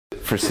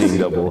for seeing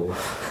double.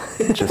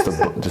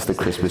 just a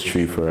Christmas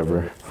tree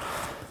forever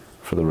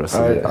for the rest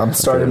of it. I'm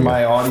starting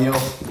my audio.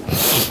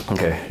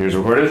 Okay, here's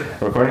recording.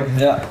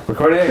 Yeah,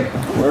 Recording.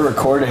 we're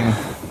recording.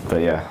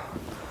 But yeah.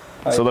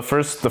 So the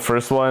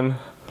first one,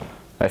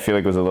 I feel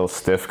like was a little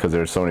stiff because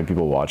there were so many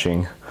people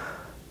watching,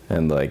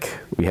 and like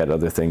we had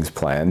other things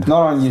planned.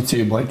 Not on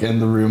YouTube, like in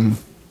the room.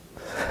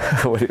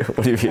 what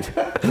do you mean?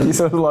 You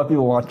said a lot of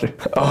people watching.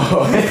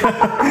 Oh.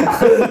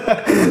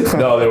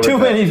 No, there were Too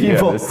many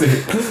people. Yeah,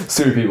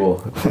 too many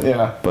people.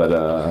 Yeah. But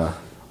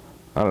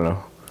I don't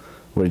know.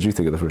 What did you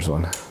think of the first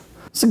one?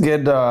 It's a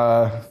good.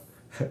 I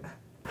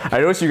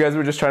noticed you guys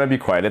were just trying to be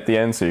quiet at the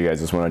end, so you guys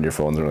just went on your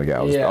phones and were like,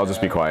 I'll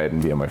just be quiet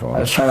and be on my phone. I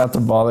was trying not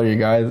to bother you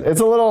guys.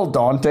 It's a little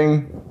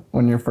daunting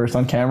when you're first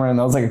on camera, and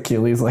that was like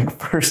Achilles' like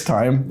first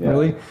time,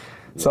 really.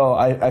 So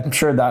I'm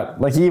sure that,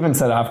 like, he even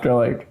said after,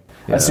 like,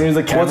 as soon as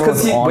the camera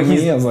was on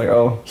me, I was like,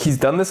 oh. He's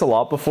done this a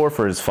lot before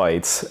for his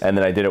fights, and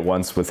then I did it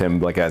once with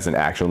him, like, as an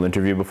actual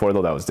interview before,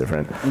 though that was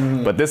different.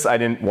 But this, I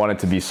didn't want it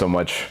to be so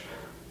much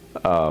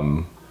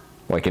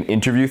like an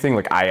interview thing.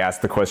 Like, I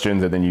ask the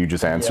questions and then you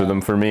just answer them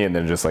for me, and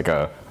then just like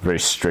a very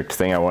strict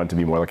thing. I want it to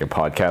be more like a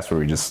podcast where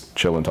we just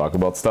chill and talk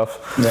about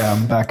stuff.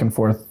 Yeah, back and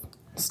forth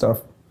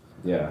stuff.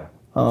 Yeah.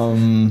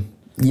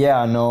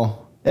 Yeah,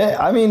 no.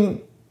 I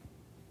mean,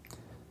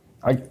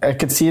 I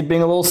could see it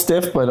being a little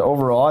stiff, but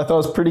overall I thought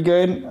it was pretty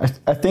good.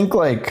 I think,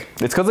 like...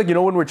 It's because, like, you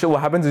know, when we're chill,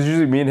 what happens is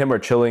usually me and him are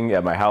chilling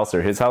at my house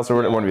or his house or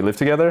whatever when we live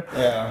together.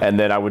 Yeah. And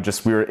then we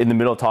were in the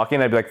middle of talking,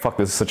 and I'd be like, fuck,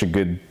 this is such a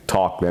good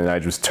talk. Then I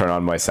just turn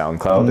on my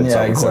SoundCloud and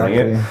start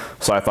recording it.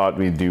 So I thought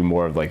we'd do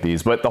more of, like,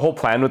 these. But the whole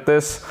plan with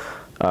this,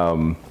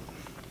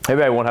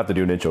 maybe I won't have to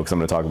do an intro because I'm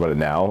going to talk about it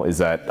now, is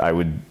that I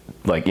would,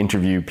 like,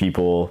 interview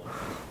people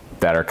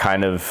that are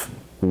kind of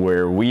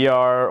where we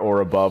are or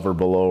above or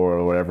below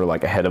or whatever,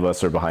 like ahead of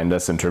us or behind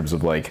us in terms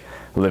of like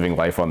living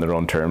life on their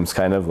own terms,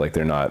 kind of like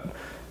they're not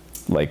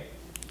like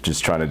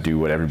just trying to do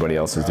what everybody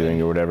else is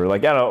doing or whatever.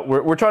 Like, I don't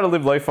know, we're trying to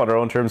live life on our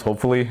own terms,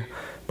 hopefully,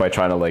 by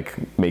trying to like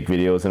make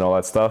videos and all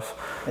that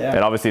stuff. Yeah. And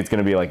obviously it's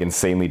going to be like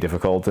insanely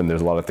difficult, and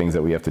there's a lot of things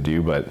that we have to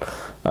do, but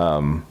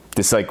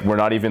this, like, we're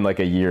not even like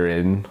a year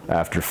in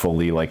after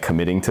fully like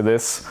committing to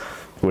this,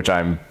 which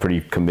I'm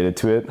pretty committed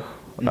to it.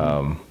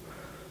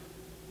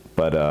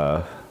 But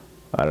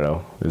I don't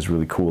know, it was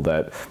really cool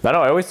that, I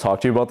know I always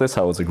talk to you about this,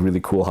 how it was like really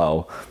cool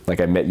how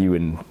like I met you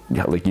in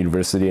like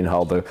university and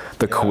how the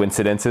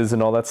coincidences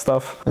and all that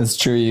stuff. It's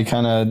true, you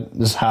kind of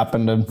just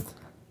happen to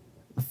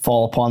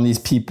fall upon these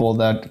people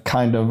that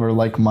kind of are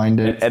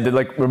like-minded. And then,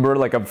 like, remember,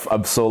 like, I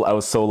was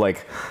so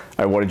like,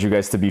 I wanted you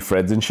guys to be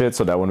friends and shit,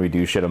 so that when we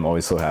do shit, I'm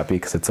always so happy,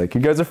 because it's like,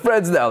 you guys are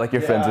friends now, like,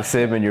 you're friends with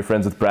Sim and you're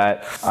friends with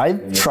Brat. I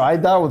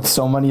tried that with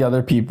so many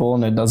other people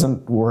and it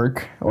doesn't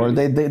work, or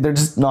they're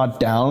just not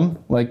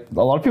down. Like,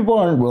 a lot of people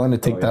aren't willing to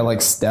take that, like,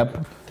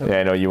 step. Yeah,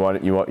 I know, you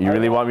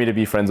really want me to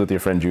be friends with your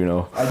friend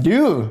Juno. I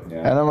do.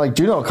 And I'm like,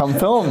 Juno, come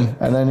film.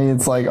 And then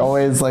it's like,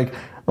 always like,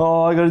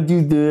 oh, I gotta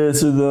do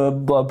this or the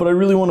blah, but I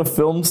really want to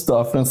film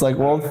stuff. And it's like,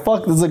 well,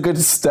 fuck, this is a good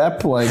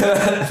step. Like,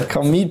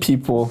 come meet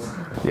people.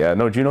 Yeah,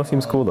 no, Juno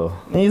seems cool though.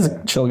 He's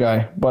a chill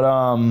guy, but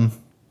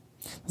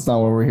that's not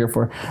what we're here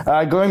for.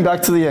 Going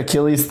back to the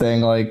Achilles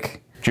thing,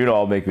 like, Juno,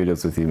 I'll make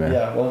videos with you, man.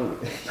 Yeah,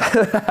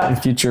 well,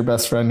 future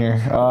best friend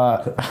here.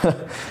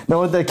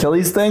 No, with the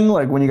Achilles thing,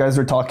 like, when you guys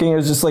were talking, it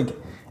was just like,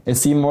 it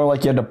seemed more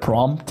like you had to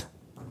prompt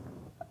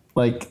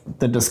like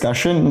the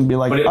discussion and be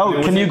like,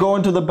 can you go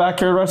into the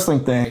backyard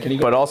wrestling thing?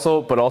 But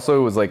also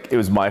it was like, it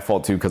was my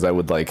fault too, because I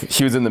would, like,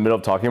 he was in the middle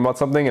of talking about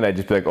something and I'd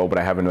just be like, oh, but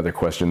I have another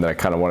question that I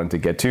kind of wanted to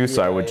get to,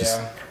 so I would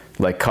just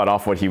like cut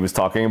off what he was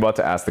talking about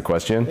to ask the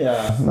question.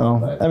 Yeah,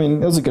 no, I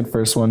mean, it was a good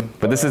first one.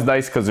 But this is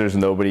nice because there's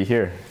nobody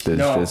here.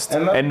 There's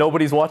and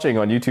nobody's watching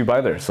on YouTube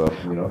either, so,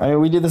 you know. I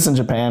mean, we did this in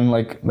Japan,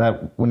 like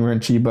that when we were in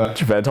Chiba.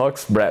 Japan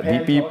Talks, Brat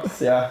Beep Beep.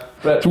 Yeah,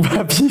 Brat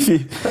Beep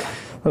Beep.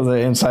 That was an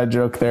inside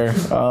joke there.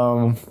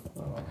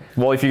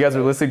 Well, if you guys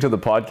are listening to the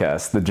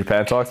podcast, the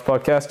Japan Talks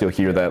podcast, you'll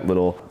hear that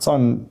little... It's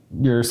on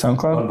your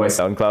SoundCloud? On my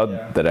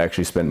SoundCloud that I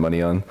actually spent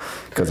money on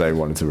because I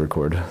wanted to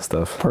record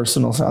stuff.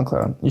 Personal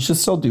SoundCloud. You should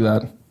still do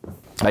that.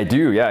 I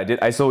do, yeah, I did.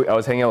 I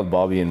was hanging out with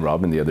Bobby and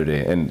Robin the other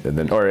day, and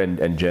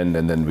Jen,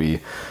 and then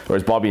or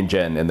it's Bobby and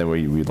Jen, and then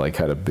we like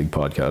had a big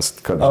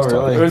podcast. Oh,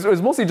 really? It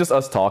was mostly just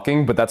us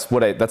talking, but that's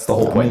the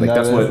whole point. Like,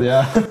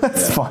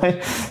 that's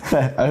fine.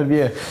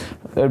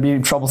 It'd be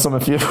troublesome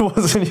if it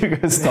wasn't you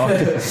guys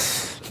talking.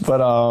 But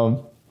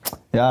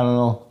yeah, I don't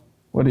know.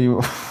 What do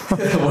you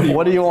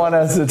what do you want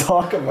us to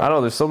talk about? I don't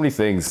know. There's so many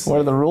things. What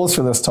are the rules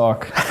for this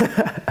talk?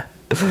 I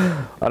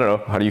don't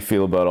know. How do you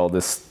feel about all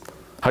this?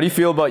 How do you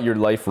feel about your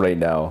life right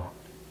now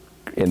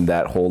in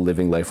that whole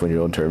living life on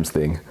your own terms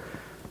thing?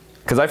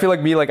 Because I feel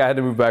like I had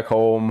to move back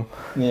home,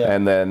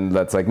 and then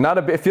that's like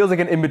it feels like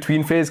an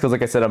in-between phase, because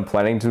like I said, I'm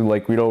planning to,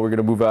 like, we're going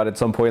to move out at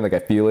some point, like I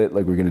feel it,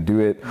 like we're going to do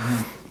it.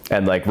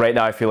 And like right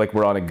now I feel like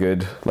we're on a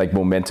good like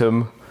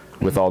momentum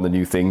with all the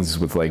new things,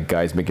 with like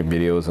guys making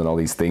videos and all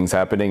these things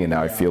happening, and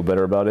now I feel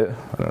better about it.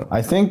 I don't know.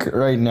 I think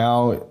right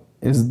now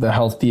is the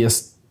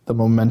healthiest the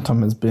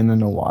momentum has been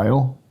in a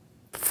while.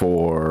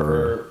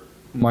 For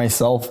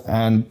myself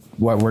and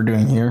what we're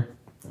doing here.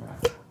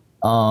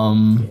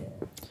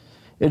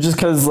 It's just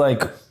because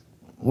like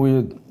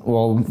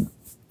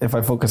if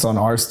I focus on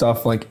our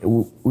stuff, like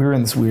we were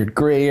in this weird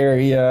gray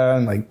area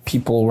and like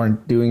people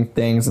weren't doing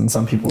things and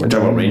some people were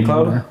talking about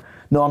Raincloud?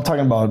 No, I'm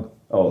talking about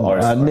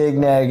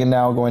Nignag, and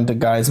now going to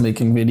guys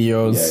making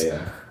videos.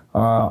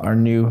 Our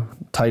new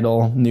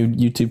title, new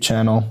YouTube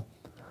channel.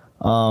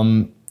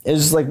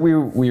 It's just like we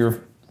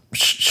were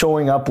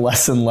showing up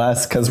less and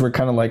less because we're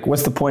kind of like,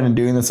 what's the point in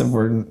doing this if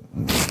we're...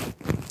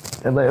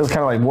 It was kind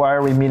of like, why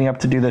are we meeting up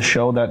to do this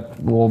show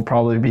that will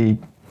probably be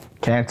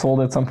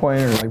canceled at some point?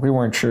 Or like, we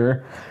weren't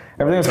sure.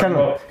 Everything was kind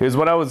of... It was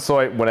when I was,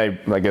 I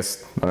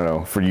guess, I don't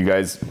know, for you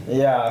guys,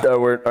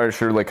 are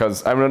sure, like,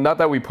 because, I mean, not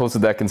that we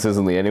posted that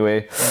consistently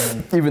anyway,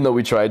 even though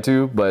we tried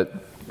to, but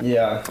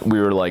we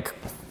were like,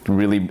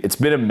 really, it's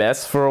been a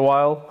mess for a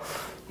while,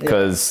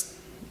 because,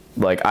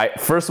 like,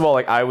 first of all,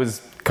 like, I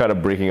was kind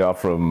of breaking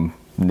off from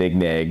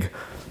Nignag,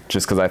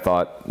 just because I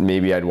thought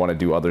maybe I'd want to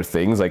do other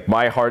things. Like,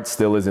 my heart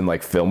still is in,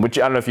 like, film, which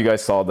I don't know if you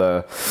guys saw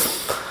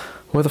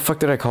what the fuck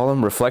did I call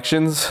them?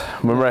 Reflections?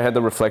 Remember I had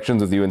the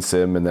Reflections with you and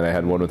Sim, and then I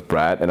had one with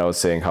Brat, and I was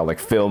saying how, like,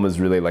 film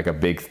is really, like, a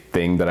big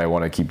thing that I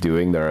want to keep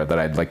doing, that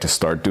I'd like to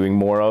start doing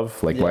more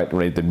of, like,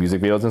 when I did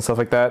music videos and stuff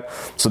like that.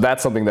 So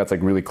that's something that's,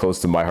 like, really close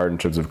to my heart in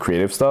terms of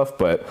creative stuff,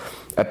 but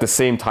at the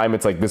same time,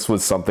 it's like this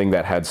was something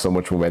that had so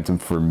much momentum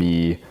for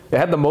me. It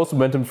had the most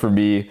momentum for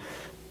me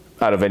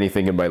out of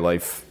anything in my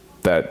life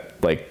that,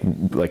 like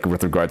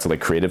with regards to, like,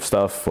 creative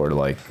stuff or,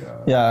 like...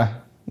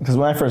 Because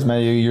when I first met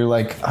you, you're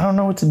like, I don't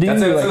know what to do.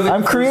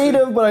 I'm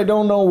creative, but I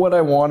don't know what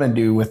I want to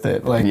do with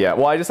it. Like,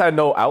 well, I just had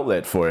no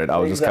outlet for it. I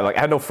was just kind of like,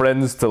 I had no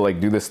friends to,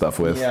 like, do this stuff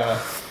with.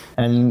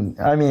 And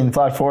I mean,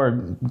 Flat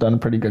Forward done a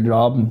pretty good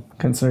job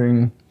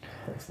considering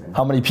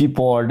how many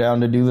people are down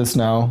to do this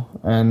now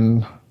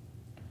and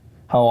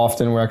how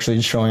often we're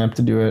actually showing up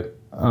to do it.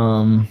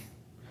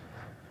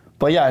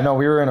 But yeah, I know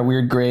we were in a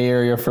weird gray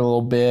area for a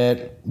little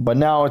bit, but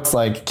now it's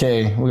like,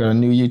 okay, we got a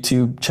new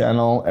YouTube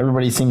channel.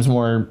 Everybody seems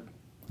more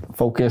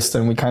focused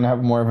and we kind of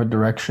have more of a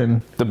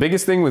direction. The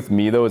biggest thing with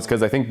me though is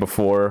because I think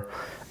before,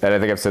 and I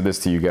think I've said this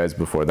to you guys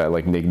before, that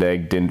like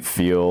Nignag didn't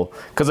feel,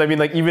 because I mean,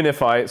 like, even if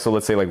so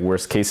let's say, like,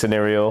 worst case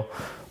scenario,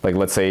 like,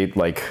 let's say,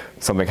 like,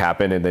 something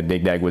happened and then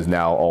Nignag was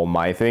now all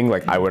my thing,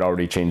 like, I would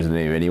already change the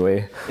name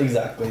anyway.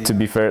 Exactly. To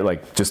be fair,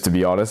 like, just to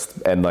be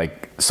honest. And,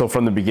 like, so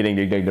from the beginning,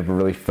 Nignag never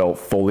really felt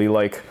fully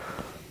like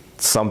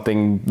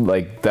something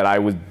like that I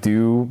would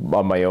do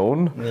on my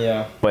own.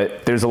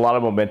 But there's a lot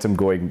of momentum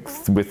going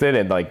with it,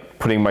 and like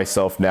putting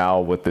myself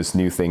now with this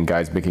new thing,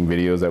 Guys Making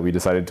Videos, that we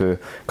decided to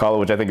call it,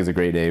 which I think is a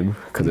great name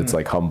because it's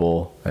like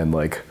humble and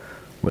like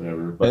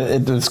whatever. But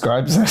it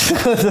describes it.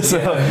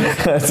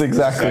 That's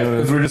exactly what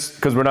it is.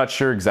 Because we're not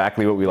sure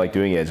exactly what we like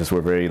doing it. It's just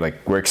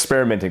we're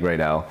experimenting right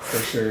now. For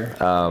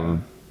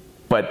sure.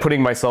 But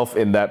putting myself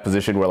in that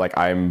position where like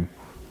I'm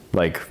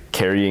like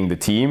carrying the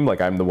team,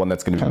 like I'm the one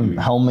that's going to be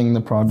helming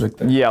the project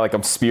there. Yeah, like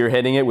I'm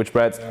spearheading it, which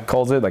Brad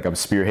calls it. Like I'm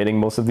spearheading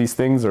most of these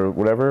things or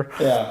whatever.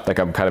 Like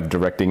I'm kind of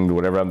directing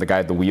whatever. I'm the guy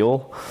at the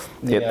wheel.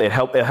 It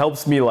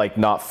helps me like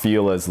not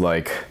feel as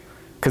like,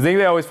 because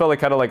I always felt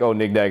like kind of like, oh,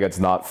 Nignag, it's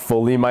not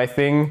fully my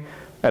thing,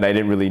 and I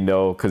didn't really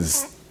know,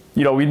 because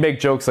you know, we'd make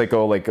jokes like,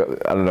 oh, like,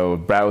 I don't know,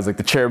 Brad was like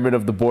the chairman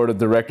of the board of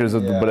directors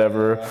of the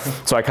whatever.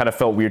 So I kind of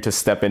felt weird to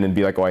step in and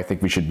be like, oh, I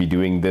think we should be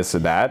doing this or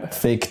that.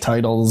 Fake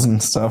titles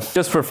and stuff.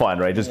 Just for fun,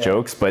 right? Just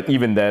jokes. But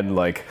even then,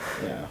 like,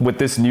 with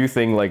this new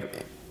thing,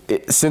 like,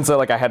 since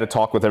I had to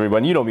talk with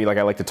everyone, you know me, like,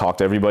 I like to talk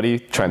to everybody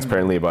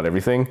transparently about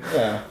everything.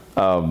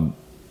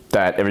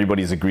 That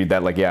everybody's agreed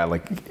that, like,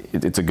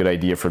 it's a good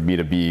idea for me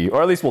to be,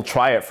 or at least we'll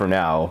try it for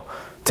now,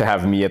 to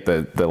have me at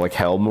the like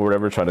helm or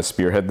whatever, trying to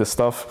spearhead this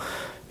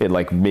stuff. It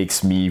like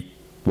makes me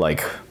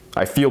like,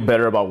 I feel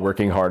better about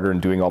working harder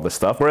and doing all this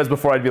stuff. Whereas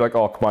before I'd be like,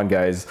 oh, come on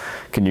guys,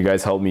 can you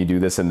guys help me do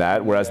this and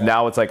that? Whereas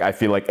now it's like, I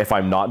feel like if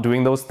I'm not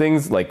doing those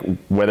things, like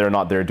whether or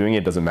not they're doing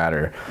it doesn't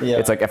matter.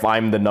 It's like, if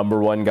I'm the number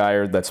one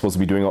guy that's supposed to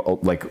be doing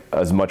like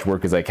as much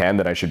work as I can,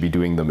 then I should be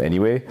doing them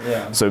anyway.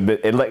 So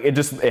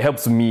it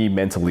helps me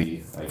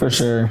mentally. For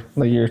sure.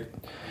 Like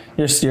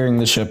you're steering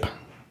the ship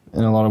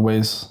in a lot of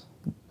ways.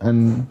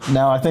 And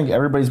now I think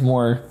everybody's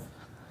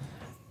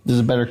there's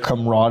a better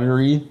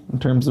camaraderie in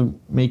terms of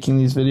making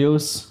these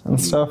videos and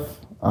stuff.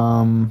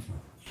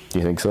 Do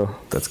you think so?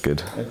 That's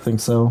good. I think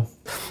so.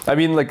 I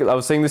mean, like I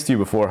was saying this to you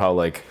before, how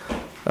like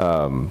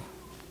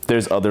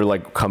there's other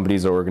like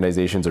companies or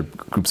organizations or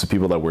groups of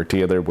people that work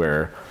together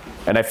where,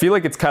 and I feel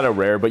like it's kind of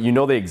rare, but you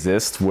know they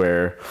exist,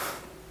 where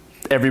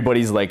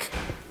everybody's like,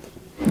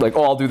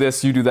 oh, I'll do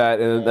this, you do that,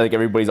 and like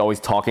everybody's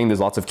always talking. There's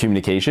lots of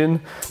communication.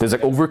 There's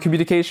like over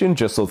communication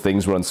just so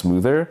things run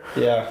smoother.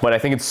 But I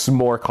think it's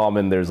more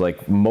common. There's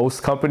like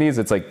most companies,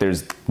 it's like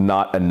there's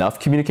not enough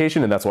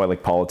communication, and that's why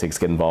like politics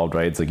get involved,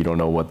 right? It's like you don't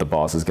know what the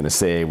boss is gonna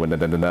say when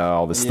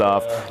all this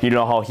stuff. You don't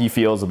know how he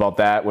feels about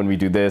that when we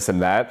do this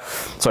and that.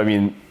 So I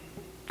mean,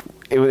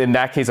 in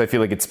that case, I feel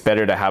like it's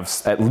better to have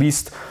at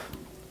least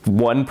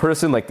one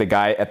person, like the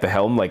guy at the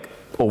helm, like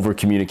over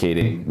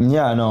communicating.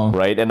 Yeah, I know.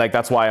 Right? And like,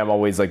 that's why I'm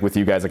always like with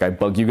you guys, like I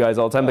bug you guys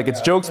all the time. Like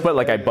it's jokes, but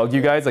like I bug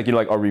you guys, like, you know,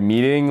 like, are we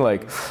meeting?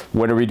 Like,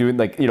 when are we doing,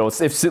 like, you know,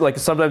 if like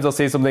sometimes I'll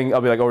say something,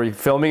 I'll be like, oh, are you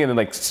filming? And then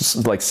like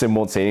Sim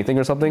won't say anything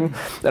or something.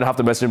 And I have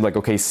to message him like,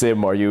 okay,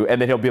 Sim, are you?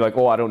 And then he'll be like,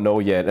 oh, I don't know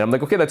yet. And I'm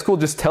like, okay, that's cool.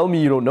 Just tell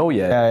me you don't know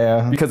yet.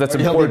 Yeah. Because that's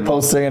important. He'll be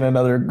posting in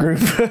another group.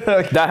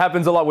 That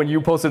happens a lot when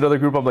you post another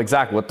group. I'm like,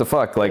 Zach, what the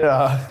fuck? Like,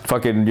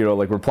 fucking, you know,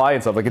 like reply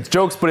and stuff. Like, it's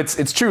jokes, but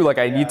it's true. Like,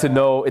 I need to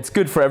know. It's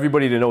good for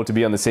everybody to know to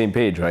be on the same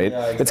page, right? Yeah,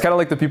 exactly. It's kind of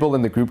like the people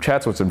in the group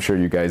chats, which I'm sure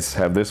you guys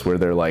have this, where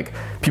they're like,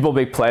 people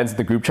make plans in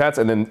the group chats,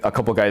 and then a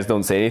couple guys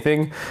don't say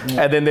anything,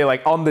 and then they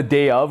like on the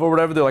day of or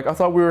whatever, they're like, I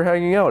thought we were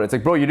hanging out. It's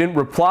like, bro, you didn't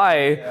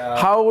reply.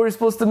 How are we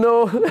supposed to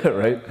know?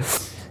 Right?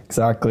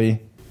 Exactly.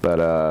 But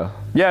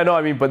yeah, no,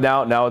 I mean, but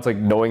now it's like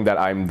knowing that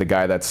I'm the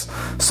guy that's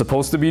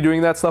supposed to be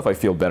doing that stuff, I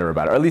feel better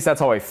about it. Or at least that's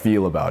how I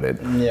feel about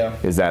it. Yeah.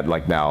 Is that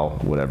like now,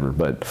 whatever.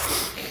 But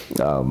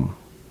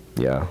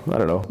yeah, I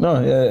don't know.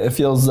 No, it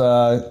feels,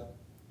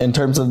 in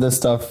terms of this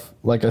stuff,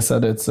 like I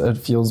said, it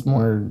feels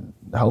more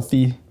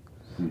healthy.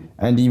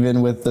 And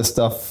even with the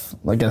stuff,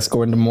 I guess,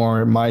 going to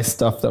more my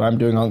stuff that I'm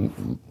doing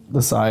on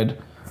the side,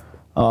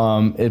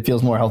 it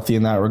feels more healthy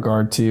in that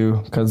regard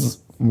too,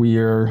 because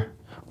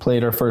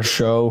played our first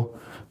show.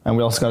 And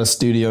we also got a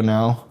studio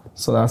now,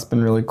 so that's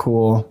been really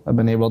cool. I've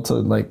been able to,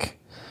 like,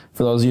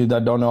 for those of you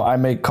that don't know, I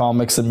make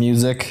comics and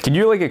music. Can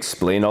you, like,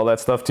 explain all that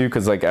stuff, too?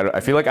 Because, like, I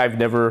feel like I've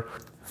never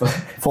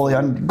fully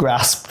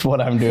grasped what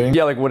I'm doing.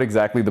 Yeah, like, what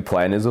exactly the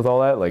plan is with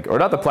all that? Like, or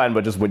not the plan,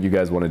 but just what you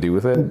guys want to do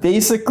with it?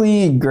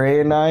 Basically, Gray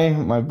and I,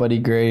 my buddy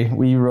Gray,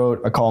 we wrote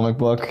a comic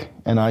book,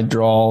 and I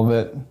draw all of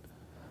it.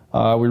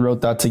 We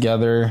wrote that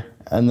together.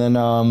 And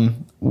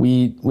then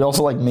we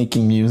also like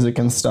making music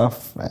and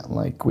stuff.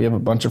 Like, we have a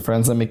bunch of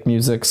friends that make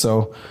music,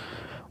 so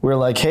we're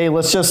like, hey,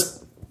 let's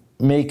just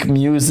make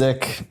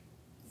music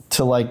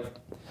to like.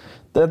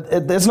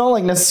 It's not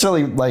like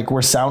necessarily like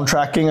we're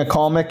soundtracking a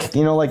comic,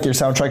 you know, like you're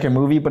soundtracking a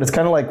movie, but it's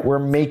kind of like we're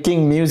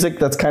making music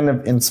that's kind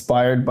of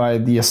inspired by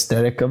the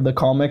aesthetic of the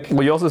comic.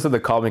 Well, you also said the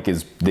comic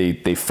is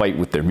they fight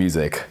with their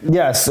music.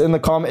 Yes, in the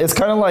comic, it's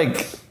kind of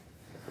like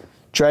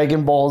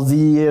Dragon Ball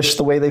Z-ish,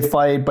 the way they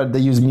fight, but they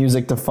use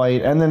music to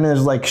fight. And then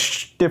there's like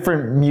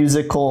different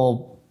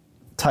musical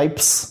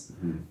types,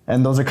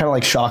 and those are kind of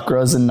like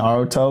chakras in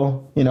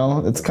Naruto, you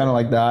know? It's kind of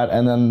like that,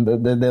 and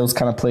then those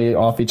kind of play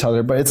off each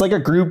other. But it's like a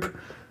group,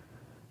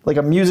 like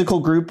a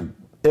musical group.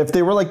 If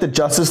they were like the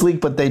Justice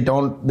League, but they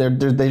don't, they're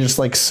just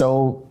like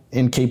so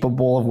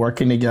incapable of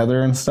working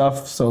together and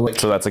stuff. So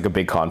that's like a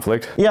big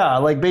conflict. Yeah,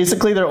 like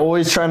basically they're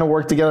always trying to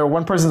work together.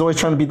 One person's always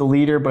trying to be the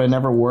leader, but it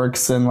never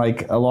works, and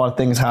like a lot of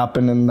things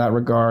happen in that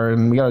regard.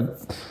 And we got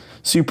a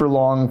super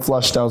long,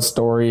 fleshed out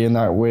story in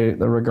that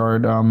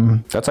regard.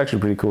 That's actually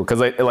pretty cool, because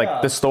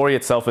the story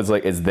itself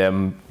is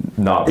them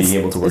not being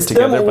able to work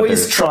together. Them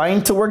always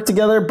trying to work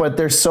together, but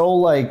they're so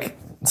like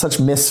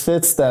such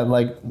misfits that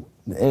like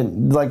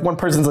one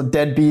person's a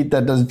deadbeat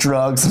that does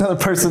drugs, another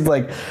person's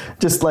like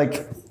just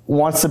like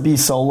wants to be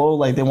solo,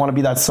 like they want to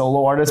be that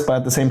solo artist, but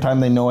at the same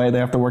time they know they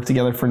have to work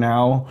together for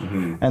now.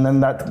 And then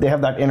that they have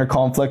that inner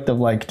conflict of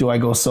like, do I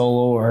go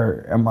solo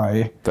or am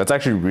I? That's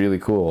actually really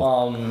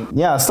cool.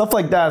 Yeah, stuff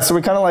like that. So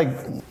we kind of like,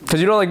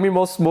 because you know, like me,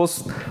 most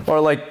are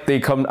like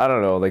they come, I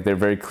don't know, like they're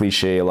very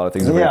cliche. A lot of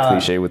things are very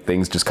cliche with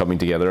things just coming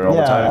together all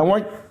the time.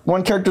 And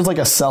one character's like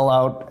a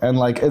sellout, and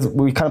like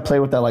we kind of play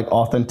with that like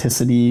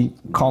authenticity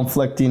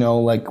conflict, you know,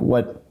 like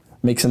what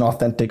makes an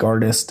authentic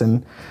artist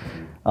and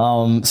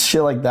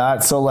shit like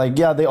that. So like,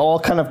 yeah, they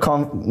all kind of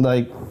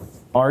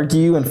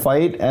argue and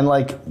fight, and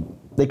like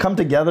they come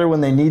together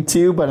when they need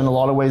to, but in a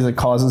lot of ways it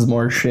causes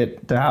more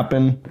shit to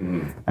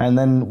happen. And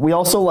then we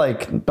also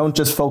like don't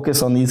just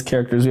focus on these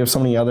characters. We have so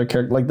many other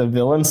characters, like the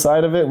villain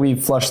side of it. We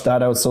flushed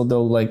that out, so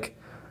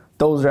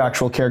those are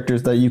actual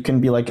characters that you can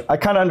be like, I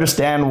kind of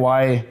understand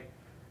why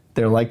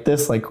they're like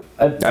this. Like,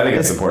 I think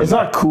it's important. It's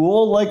not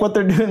cool like what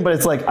they're doing, but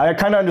it's like I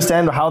kind of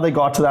understand how they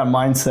got to that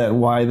mindset,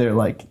 why they're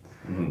like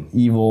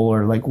evil,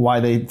 or like why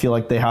they feel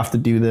like they have to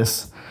do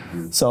this.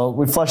 So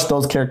we fleshed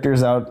those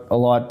characters out a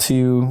lot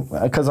too,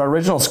 because our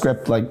original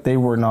script, like, they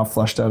were not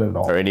fleshed out at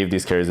all. Are any of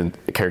these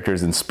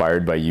characters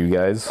inspired by you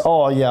guys?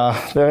 Oh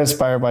yeah, they're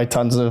inspired by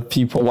tons of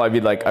people. Well, I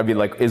mean,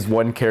 like, is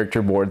one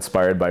character more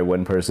inspired by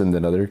one person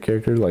than other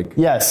character? Like,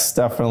 yes,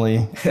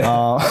 definitely.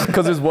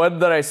 Because there's one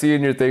that I see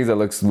in your things that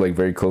looks like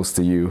very close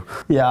to you.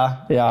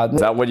 Yeah.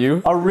 Is that what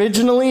you?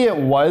 Originally, it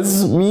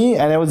was me,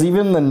 and it was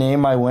even the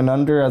name I went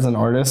under as an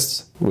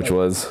artist. Which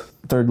was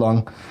Third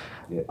Lung.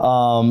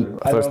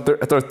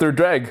 Third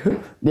Drag.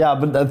 Yeah,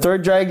 but the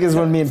Third Drag is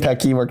when me and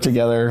Pecky worked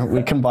together.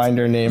 We combined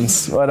our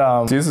names.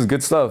 But see, this is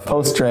good stuff.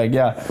 Post Drag,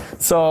 yeah.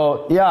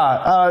 So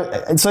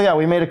yeah,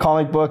 we made a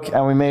comic book,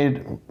 and we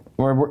made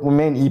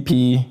an EP,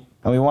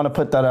 and we want to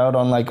put that out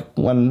on like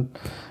one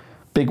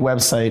big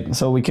website,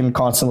 so we can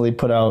constantly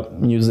put out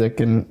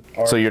music and.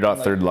 So you're not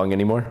Third Lung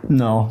anymore?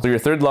 No. So you're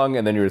Third Lung,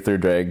 and then you're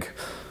Third Drag.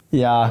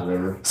 Yeah.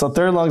 Whatever. So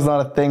Third Lung's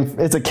not a thing.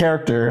 It's a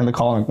character in the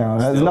comic now.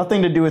 It has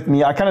nothing to do with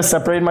me. I kind of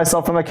separated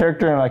myself from the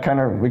character,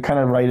 and we kind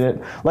of write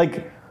it.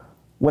 Like,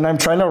 when I'm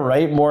trying to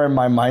write more in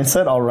my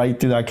mindset, I'll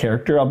write through that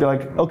character. I'll be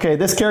like, okay,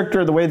 this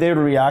character, the way they would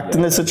react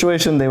in this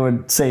situation, they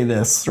would say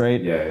this,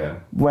 right? Yeah.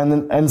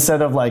 When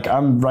instead of like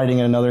I'm writing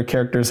in another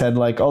character's head,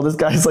 like, oh, this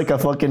guy's like a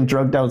fucking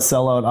drugged out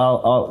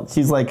sellout.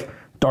 He's like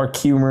dark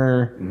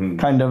humor,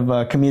 kind of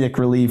comedic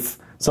relief.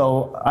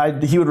 So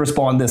he would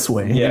respond this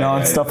way,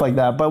 and stuff like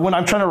that. But when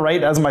I'm trying to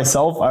write as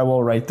myself, I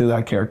will write through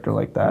that character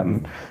like that.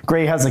 And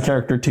Gray has a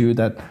character too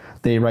that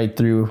they write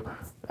through,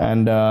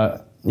 and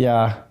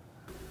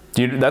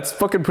Dude, that's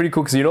fucking pretty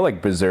cool because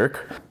like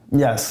Berserk.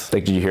 Yes.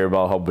 Like, did you hear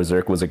about how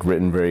Berserk was like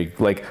written very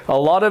like a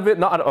lot of it,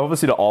 not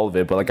obviously not all of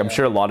it, but like I'm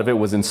sure a lot of it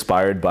was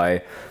inspired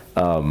by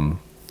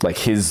like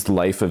his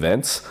life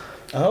events.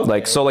 Okay.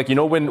 Like so, like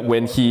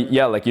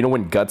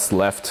when Guts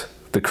left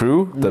the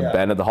crew, the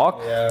Band of the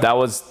Hawk,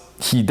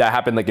 that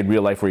happened like in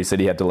real life where he said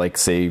he had to like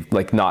say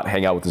like not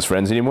hang out with his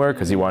friends anymore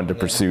because he wanted to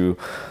pursue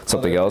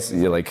something else.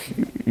 Like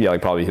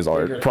probably his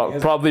art,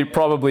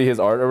 probably his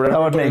art or whatever.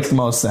 That would make the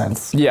most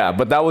sense. Yeah,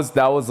 but that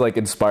was like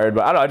inspired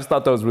by. I don't know. I just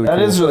thought that was really.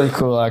 That is really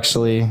cool,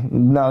 actually.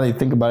 Now that you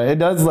think about it, it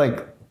does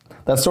like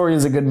that story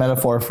is a good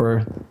metaphor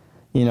for,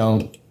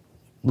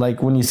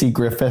 like when you see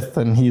Griffith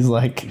and he's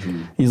like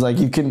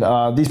you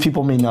can these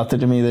people mean nothing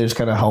to me. They just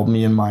kind of help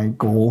me in my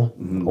goal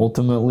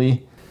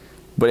ultimately.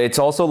 But it's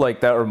also like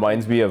that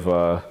reminds me of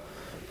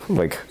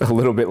like a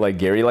little bit like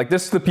Gary, like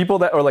this the people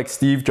that are like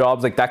Steve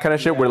Jobs, like that kind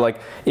of shit where like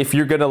if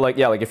you're gonna like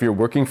if you're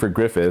working for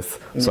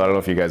Griffith, so I don't know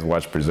if you guys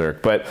watch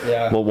Berserk, but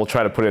we'll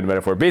try to put it in a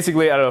metaphor.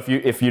 Basically, I don't know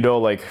if you know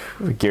like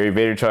Gary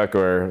Vaynerchuk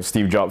or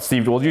Steve Jobs.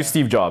 We'll use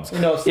Steve Jobs.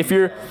 If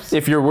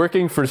you're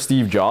working for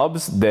Steve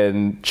Jobs,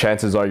 then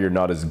chances are you're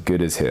not as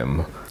good as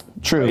him.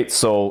 True. Right?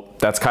 So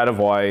that's kind of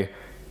why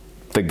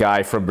the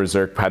guy from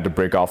Berserk had to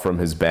break off from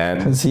his band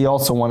because he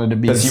also wanted to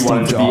be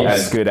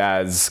as good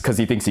as because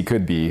he thinks he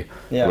could be,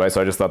 right? So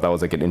I just thought that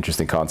was like an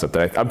interesting concept.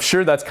 That I'm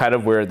sure that's kind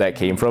of where that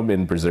came from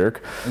in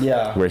Berserk,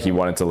 where he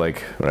wanted to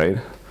like right.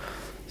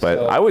 But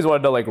I always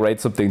wanted to like write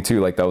something too,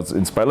 like that was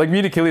inspired. Like me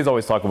and Achilles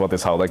always talk about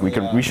this, how like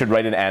we should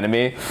write an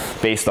anime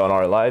based on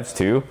our lives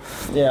too.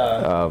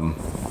 Yeah.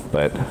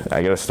 But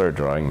I gotta start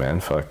drawing,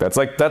 man. Fuck. That's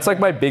like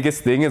my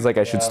biggest thing is like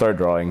I should start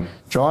drawing.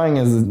 Drawing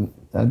is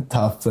a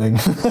tough thing.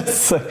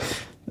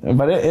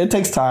 But it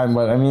takes time.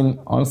 But I mean,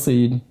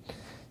 honestly,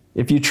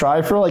 if you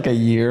try for like a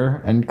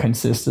year and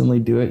consistently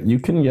do it, you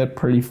can get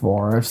pretty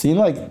far. I've seen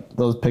like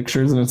those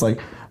pictures and it's like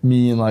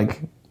me and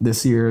like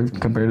this year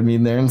compared to me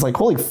there. And it's like,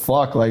 holy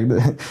fuck. Like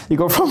you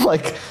go from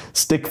like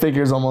stick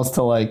figures almost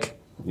to like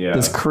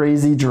this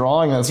crazy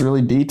drawing that's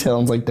really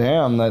detailed. It's like,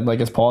 damn, that like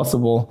it's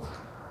possible.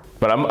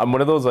 But I'm one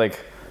of those like,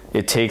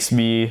 it takes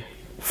me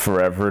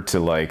forever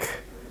to like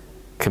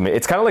commit.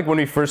 It's kind of like when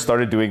we first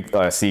started doing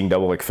Seeing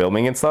Double, like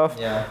filming and stuff.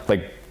 Yeah.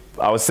 Like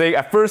I was saying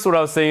at first when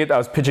I was saying it, I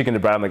was pitching into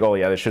Brad. I'm like, oh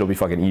yeah, this shit will be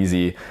fucking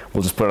easy.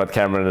 We'll just put it on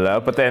camera and it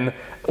out. But then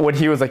when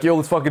he was like, yo,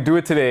 let's fucking do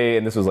it today,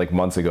 and this was like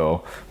months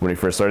ago when we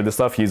first started this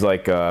stuff, he's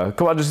like,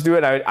 come on, just do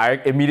it. And I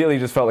immediately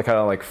just felt like kind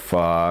of like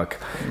fuck,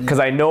 because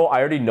I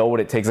already know what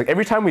it takes. Like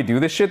every time we do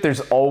this shit,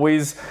 there's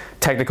always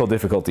technical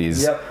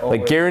difficulties. Yep,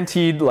 like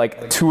guaranteed,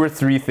 like 2 or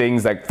 3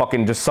 things that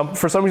fucking just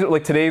for some reason,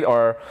 like today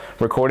our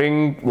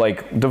recording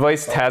like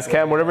device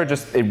Tascam whatever,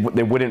 just it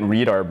wouldn't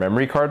read our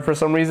memory card for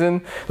some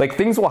reason. Like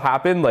things will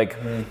happen like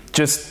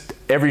just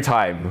every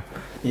time.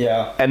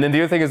 Yeah. And then the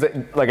other thing is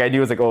that like I knew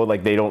it was like, oh,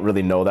 like they don't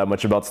really know that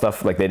much about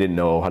stuff. Like they didn't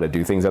know how to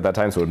do things at that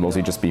time, so it would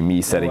mostly just be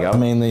me setting up.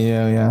 Mainly,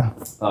 yeah.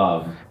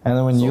 And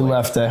then when you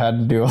left, I had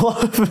to do a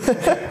lot of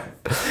it.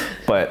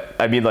 But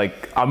I mean,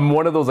 like I'm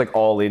one of those like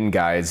all-in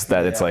guys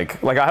that it's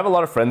like I have a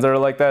lot of friends that are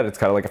like that. It's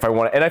kind of like if I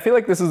want, and I feel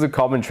like this is a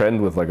common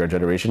trend with like our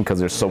generation because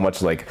there's so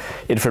much like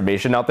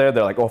information out there.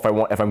 They're like, oh,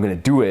 if I'm gonna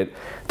do it,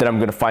 then I'm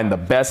gonna find the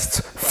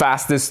best,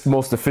 fastest,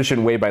 most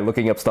efficient way by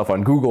looking up stuff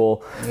on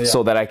Google,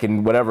 so that I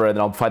can whatever, and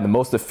then I'll find the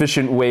most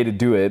efficient way to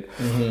do it,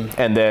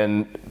 and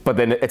then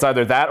it's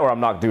either that or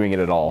I'm not doing it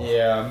at all.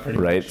 Yeah, pretty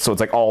right. Much. So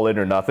it's like all in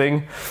or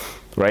nothing,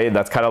 right? And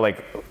that's kind of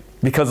like.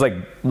 Because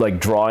like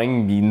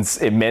drawing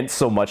meant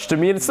so much to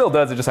me, and it still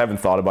does. I just haven't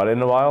thought about it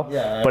in a while.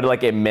 Yeah. But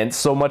like it meant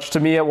so much to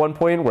me at one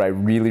point where I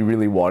really,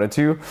 really wanted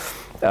to.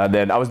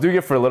 Then I was doing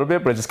it for a little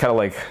bit, but it just kind of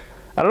like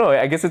I don't know.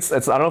 I guess it's I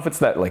don't know if it's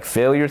that like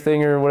failure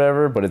thing or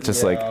whatever, but it's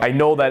just like I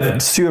know that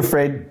it's too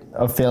afraid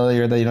of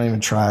failure that you don't even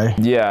try.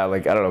 Yeah,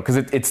 like I don't know, because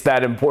it's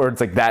that important.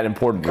 It's like that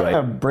important, right?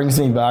 It brings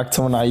me back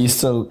to when I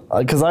used to,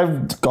 because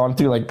I've gone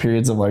through like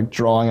periods of like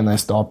drawing and I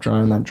stopped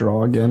drawing and then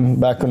draw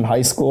again back in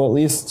high school at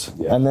least,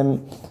 and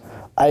then.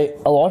 A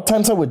lot of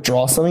times I would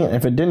draw something, and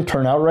if it didn't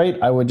turn out right,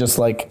 I would just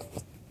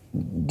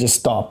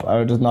stop. I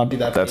would just not do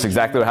that. That's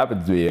exactly what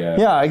happened to me.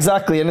 Yeah,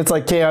 exactly. And it's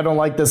like, hey, I don't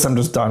like this. I'm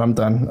just done. I'm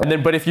done. And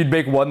then, but if you'd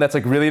make one that's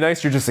like really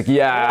nice, you're just like,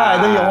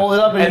 and then you hold it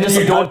up, and then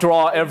you don't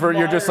draw ever.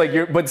 You're just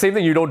like, but same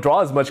thing. You don't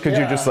draw as much because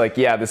you're just like,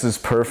 this is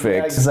perfect.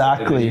 Yeah,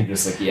 exactly. And you're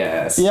just like,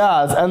 yes.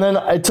 Yeah, and then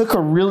it took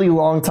a really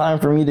long time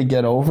for me to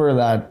get over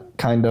that.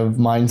 kind of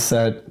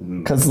mindset,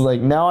 because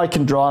like now I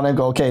can draw and I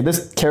go, okay,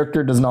 this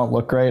character does not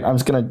look right. I'm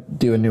just gonna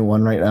do a new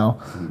one right now,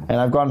 and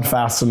I've gotten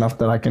fast enough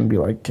that I can be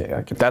like, okay,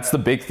 I can. That's the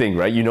big thing,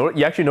 right? You know,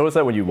 you actually notice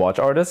that when you watch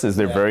artists, is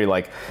they're very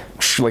like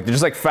they're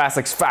just like fast,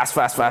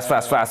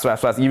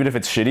 even if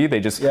it's shitty, they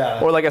just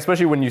or like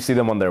especially when you see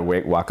them on their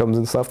Wacom's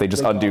and stuff, they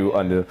just undo,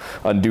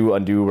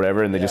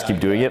 whatever, and they just keep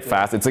doing it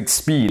fast. It's like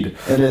speed.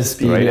 It is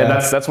speed, right? And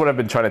that's what I've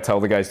been trying to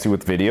tell the guys too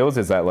with videos,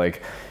 is that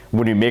like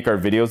when we make our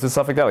videos and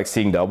stuff like that, like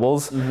seeing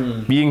doubles,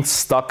 being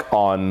stuck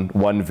on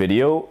one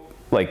video,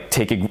 like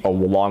taking a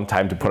long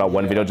time to put out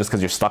one video just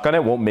because you're stuck on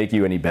it won't make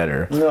you any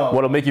better. No.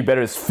 What'll make you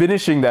better is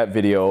finishing that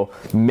video,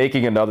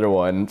 making another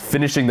one,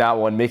 finishing that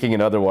one, making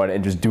another one,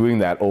 and just doing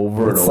that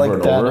over and over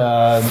and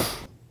over.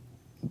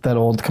 That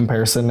old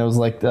comparison. It was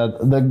like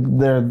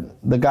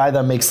the guy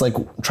that makes like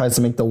tries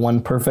to make the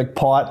one perfect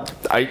pot.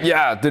 Did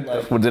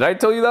I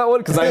tell you that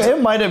one? Because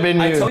it might have been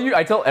you.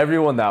 I tell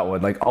everyone that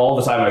one like all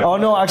the time. Oh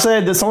no,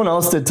 actually, someone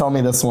else did tell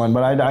me this one,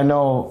 but I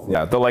know.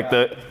 Yeah,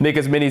 the make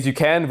as many as you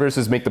can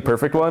versus make the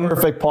perfect one.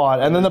 Perfect pot,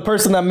 and then the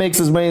person that makes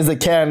as many as they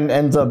can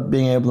ends up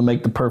being able to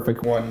make the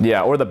perfect one.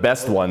 Yeah, or the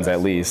best ones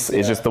at least.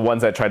 It's just the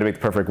ones that try to make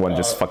the perfect one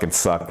just fucking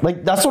suck.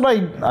 Like that's what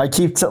I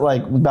keep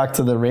like back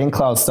to the rain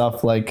cloud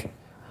stuff like.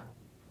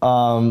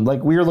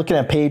 Like we were looking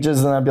at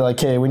pages and I'd be like,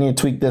 hey, we need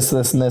to tweak this,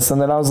 and this.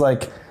 And then I was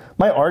like,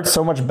 my art's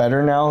so much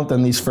better now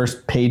than these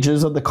first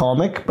pages of the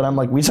comic. But I'm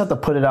like, we just have to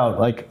put it out.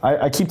 Like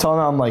I keep telling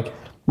them, I'm like,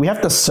 we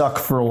have to suck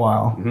for a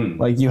while.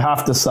 Like you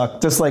have to suck.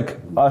 Just like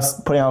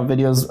us putting out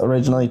videos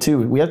originally too.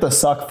 We have to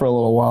suck for a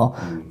little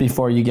while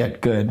before you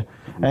get good.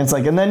 And it's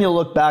like, and then you'll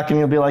look back and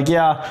you'll be like,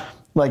 yeah,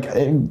 like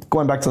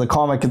going back to the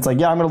comic, it's like,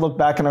 yeah, I'm going to look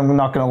back and I'm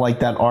not going to like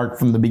that art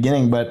from the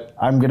beginning, but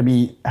I'm going to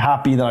be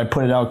happy that I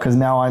put it out because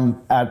now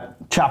I'm at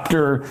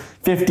chapter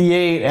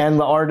 58 and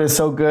the art is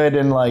so good,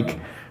 and like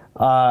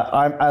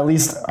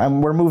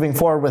we're moving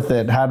forward with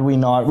it. Had we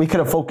not, we could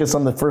have focused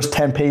on the first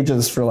 10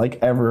 pages for like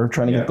ever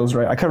trying to get those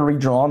right. I could have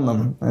redrawn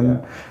them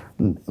and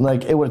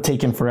like it would have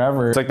taken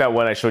forever. It's like that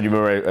one I showed you.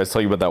 Remember I was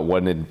telling you about that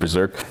one in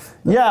Berserk?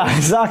 Yeah,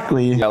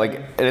 exactly. Yeah, like,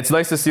 and it's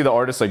nice to see the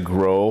artist like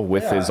grow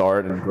with his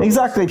art. And grow.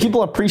 Exactly.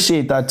 People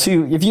appreciate that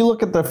too. If you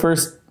look at the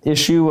first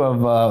issue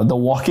of The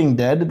Walking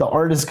Dead, the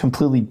art is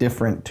completely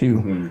different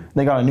too.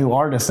 They got a new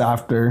artist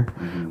after.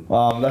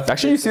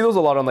 Actually, you see those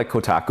a lot on like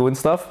Kotaku and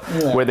stuff,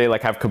 where they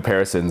like have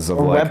comparisons of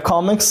like web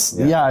comics.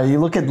 Yeah, you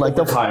look at like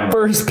the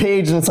first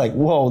page and it's like,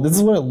 whoa, this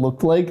is what it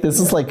looked like. This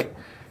is like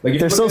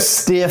they're so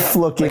stiff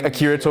looking. Like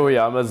Akira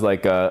Toriyama's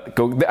like I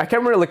can't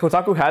remember, like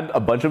Kotaku had a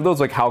bunch of those,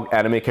 like how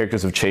anime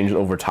characters have changed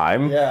over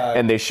time. Yeah.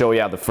 And they show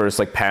the first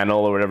like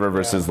panel or whatever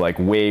versus like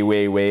way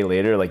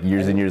later, like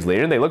years and years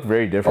later, and they look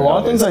very different. A lot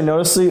of things I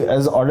noticed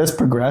as artists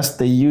progress,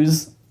 they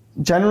use,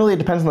 generally it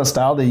depends on the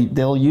style,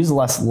 they'll use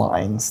less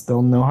lines.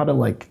 They'll know how to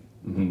like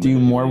do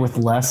more with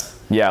less.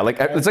 Yeah, like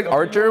it's like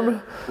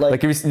Artgerm.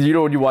 Like if you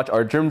know when you watch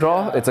Artgerm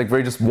draw, it's like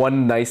very just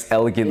one nice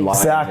elegant line.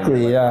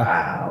 Exactly. Yeah.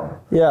 Wow.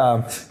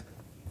 Yeah.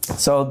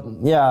 So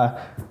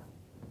yeah,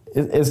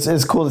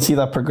 it's cool to see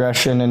that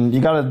progression, and you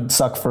gotta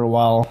suck for a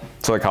while.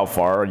 So like, how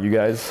far are you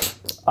guys?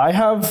 I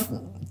have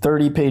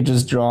 30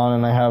 pages drawn,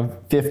 and I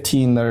have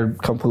 15 that are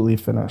completely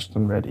finished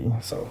and ready.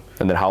 So.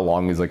 And then how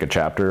long is like a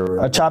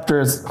chapter? A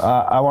chapter is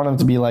I want them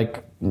to be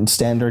like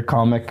standard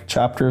comic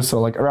chapters,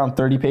 so like around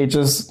 30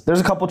 pages. There's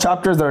a couple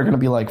chapters that are gonna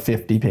be like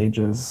 50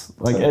 pages.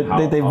 Like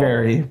they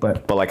vary,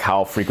 but like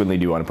how frequently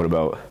do you want to put them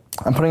out?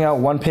 I'm putting out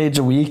one page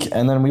a week,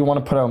 and then we want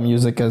to put out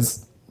music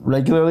as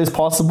regularly as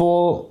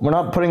possible. We're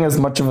not putting as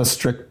much of a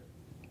strict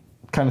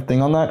kind of thing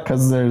on that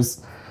because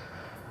there's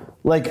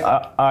like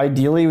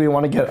ideally we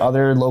want to get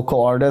other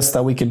local artists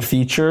that we could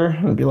feature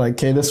and be like,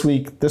 okay, this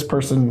week this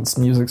person's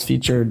music's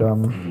featured,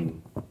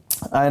 and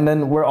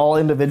then we're all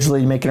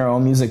individually making our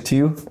own music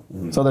too.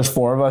 So there's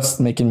 4 of us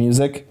making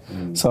music.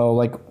 So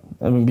like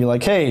it would be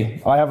like,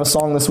 hey, I have a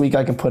song this week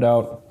I can put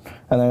out,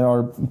 and then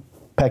our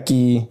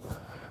Pecky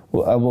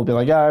will be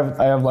like, yeah,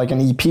 I have like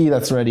an EP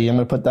that's ready. I'm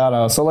gonna put that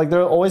out. So like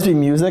there'll always be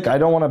music. I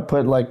don't want to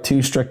put like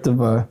too strict of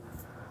a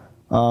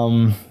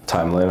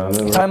timeline on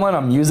it. Timeline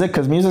on music,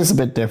 because music's a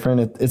bit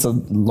different. It's a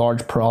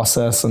large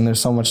process and there's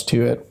so much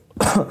to it.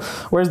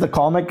 Whereas the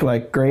comic,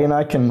 like Gray and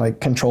I can like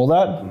control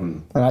that,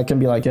 and I can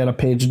be like, get a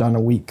page done a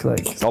week.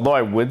 Like, although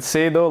I would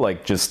say though,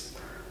 like just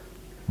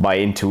by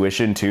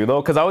intuition too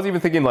though, because I was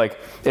even thinking like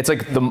it's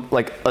like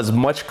as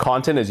much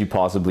content as you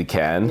possibly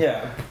can.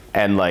 Yeah.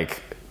 And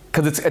like,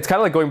 because it's kind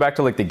of like going back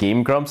to like the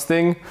Game Grumps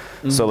thing.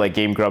 So like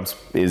Game Grumps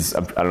is, I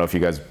don't know if you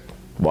guys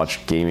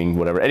watch gaming,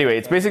 whatever. Anyway,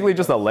 it's basically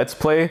just a let's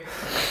play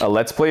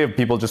of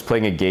people just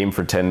playing a game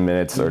for 10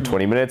 minutes or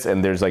 20 minutes,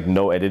 and there's like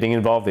no editing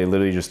involved. They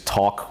literally just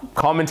talk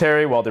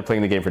commentary while they're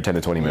playing the game for 10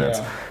 to 20 minutes.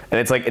 And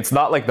it's like, it's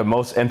not like the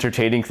most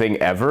entertaining thing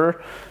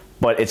ever,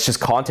 but it's just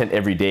content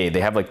every day.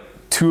 They have like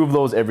 2 of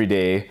those every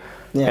day.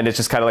 And it's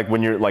just kind of like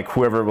when you're like,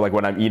 whoever, like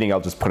when I'm eating,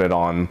 I'll just put it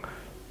on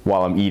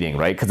while I'm eating,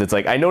 right? Because it's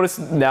like I notice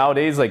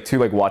nowadays, like too,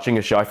 like watching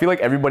a show. I feel like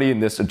everybody in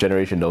this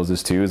generation knows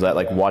this too. Is that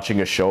like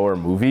watching a show or a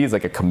movie is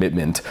like a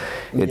commitment.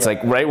 It's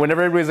like right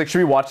whenever everybody's like, should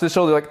we watch this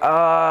show? They're like,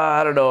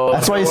 I don't know.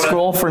 That's why you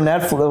scroll for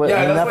Netflix.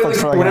 Yeah, Netflix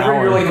for like whenever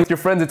you're like with your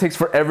friends, it takes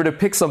forever to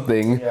pick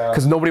something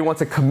because nobody wants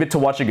to commit to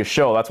watching a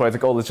show. That's why it's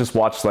like, oh, let's just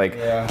watch like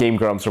Game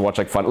Grumps or watch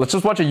like fun. Let's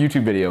just watch a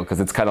YouTube video because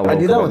it's kind of. I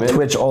do that with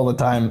Twitch all the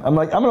time. I'm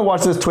like, I'm gonna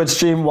watch this Twitch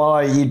stream while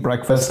I eat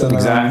breakfast. And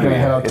exactly. Then I'm gonna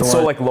head out to it's work.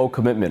 So like low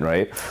commitment,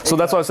 right? So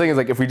that's what I was saying is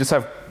like if we just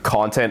have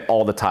content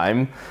all the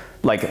time,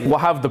 like we'll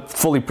have the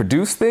fully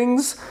produced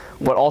things,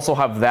 but also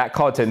have that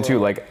content too.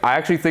 Like I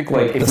actually think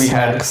like if we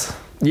snacks.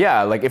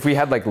 had, like if we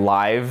had like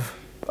live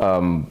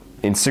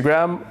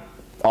Instagram,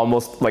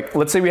 almost like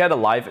let's say we had a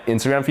live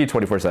Instagram feed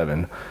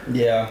 24/7.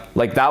 Yeah.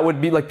 Like that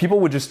would be like people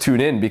would just tune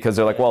in because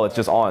they're like, well, it's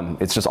just on.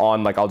 It's just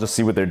on. Like I'll just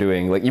see what they're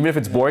doing. Like even if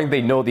it's boring,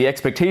 they know the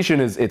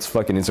expectation is it's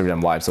fucking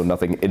Instagram live, so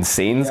nothing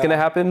insane is gonna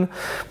happen.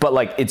 But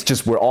like it's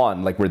just we're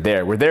on. Like we're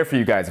there. We're there for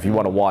you guys if you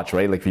want to watch,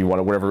 right? Like if you want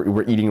to whatever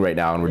we're eating right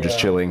now and we're just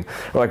chilling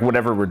or like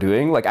whatever we're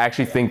doing. Like I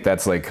actually think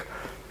that's like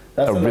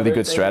a really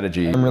good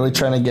strategy. I'm really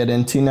trying to get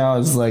into now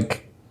is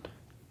like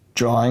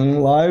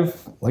drawing live.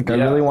 Like I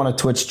really want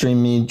to Twitch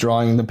stream me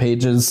drawing the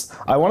pages.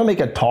 I want to make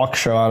a talk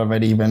show out of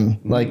it even.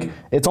 Like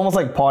it's almost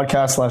like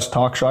podcast /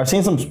 talk show. I've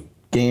seen some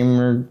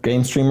game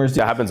streamers do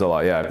that happens a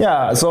lot.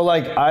 Yeah, so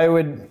like I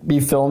would be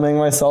filming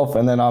myself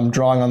and then I'm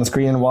drawing on the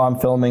screen while I'm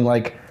filming.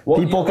 Like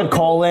people could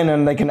call in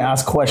and they can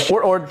ask questions.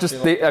 Or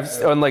just they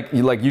on like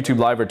YouTube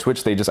Live or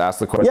Twitch, they just ask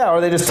the question. Yeah, or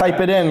they just type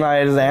it in and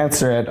I just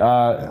answer it.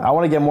 I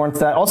want to get more into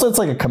that. Also, it's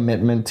like a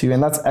commitment too,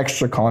 and that's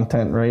extra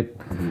content, right?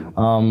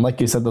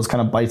 Like you said, those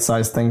kind of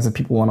bite-sized things that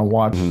people want to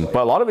watch.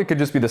 But a lot of it could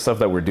just be the stuff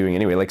that we're doing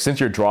anyway. Like since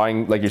you're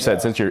drawing, like you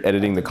said, since you're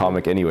editing the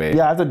comic anyway.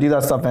 Yeah, I have to do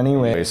that stuff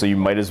anyway. So you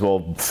might as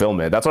well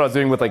film it. That's what I was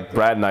doing with like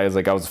Brad and I. Is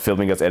like I was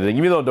filming us editing,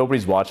 even though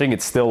nobody's watching.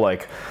 It's still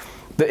like.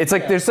 It's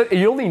like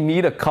you only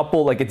need a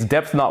couple, like it's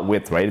depth not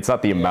width, right? It's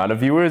not the amount of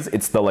viewers,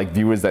 it's the like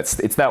viewers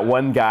it's that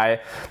one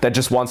guy that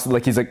just wants to,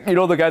 like he's like, you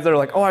know, the guys that are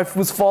like, oh, I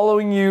was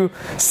following you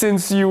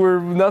since you were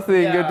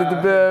nothing,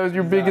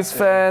 your biggest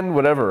fan,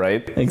 whatever,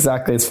 right?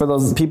 Exactly. It's for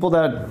those people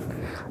that,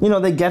 you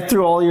know, they get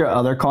through all your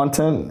other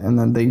content and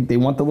then they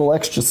want the little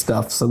extra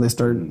stuff, so they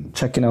start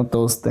checking out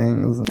those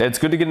things. It's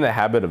good to get in the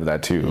habit of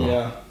that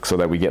too, so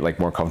that we get like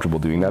more comfortable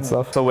doing that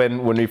stuff. So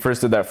when we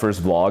first did that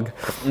first vlog,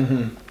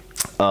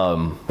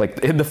 like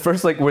in the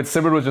first, like when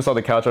Simon was just on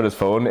the couch on his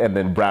phone and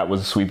then Brat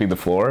was sweeping the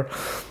floor,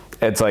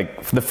 it's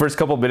like the first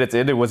couple minutes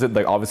in, it wasn't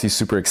like obviously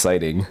super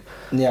exciting,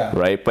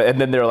 right? But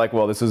and then they're like,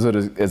 well, this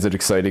isn't as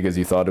exciting as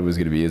you thought it was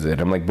gonna be, is it?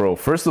 I'm like, bro,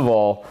 first of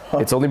all,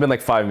 it's only been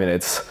like 5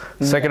 minutes.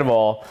 Second of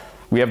all,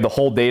 we have the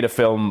whole day to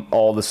film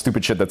all the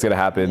stupid shit that's gonna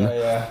happen.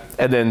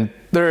 And then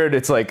third,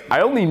 it's like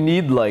I only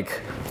need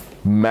like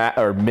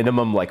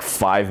minimum like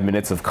 5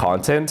 minutes of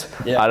content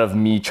out of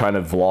me trying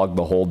to vlog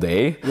the whole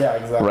day.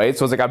 Right?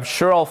 So it's like I'm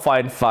sure I'll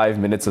find 5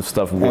 minutes of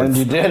stuff worth. And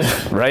you did.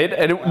 Right?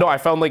 And no, I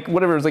found like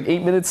whatever, it was like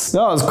 8 minutes.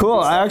 No, it was cool.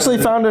 I actually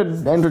found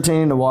it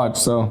entertaining to watch,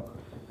 so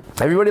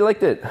everybody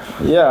liked it.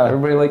 Yeah.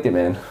 Everybody liked it,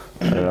 man.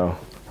 I don't know.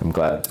 I'm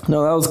glad.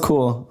 No, that was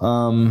cool.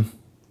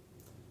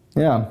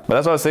 Yeah. But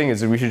that's what I was saying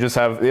is we should just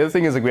have, the other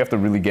thing is like we have to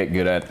really get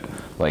good at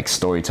like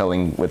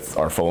storytelling with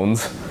our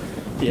phones.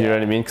 You know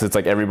what I mean? Because it's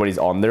like everybody's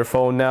on their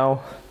phone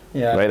now,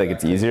 right? Like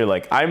it's easier.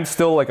 Like I'm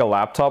still like a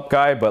laptop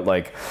guy, but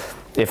like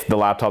if the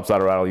laptop's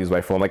not around, I'll use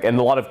my phone. Like, and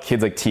a lot of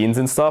kids, like teens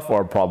and stuff,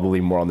 are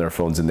probably more on their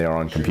phones than they are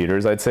on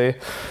computers, I'd say.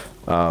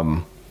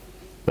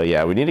 But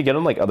yeah, we need to get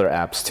on like other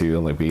apps too.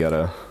 Like we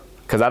gotta,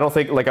 because I don't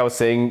think, like I was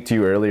saying to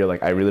you earlier,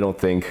 like I really don't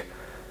think.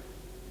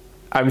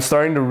 I'm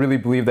starting to really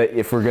believe that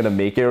if we're gonna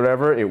make it or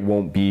whatever, it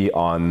won't be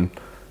on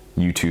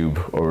YouTube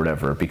or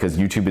whatever, because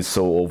YouTube is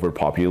so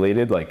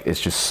overpopulated. Like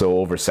it's just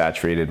so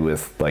oversaturated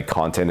with like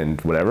content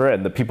and whatever,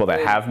 and the people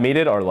that have made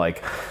it are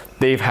like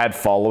they've had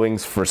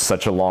followings for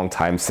such a long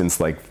time, since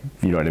like,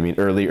 you know what I mean,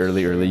 early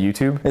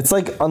YouTube. It's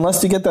like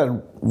unless you get that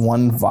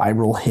one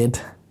viral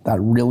hit that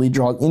really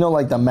draws, you know,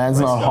 like the Man's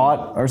Not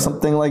Hot or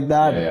something like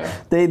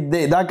that. They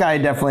that guy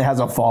definitely has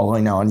a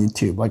following now on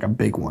YouTube, like a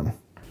big one.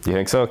 You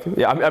think so?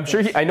 Yeah, I'm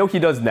sure I know he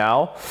does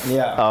now.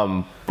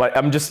 But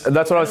I'm just,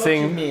 that's what I was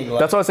saying.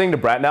 That's what I was saying to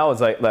Brat now, is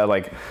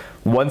like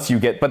once you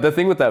get, but the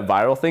thing with that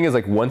viral thing is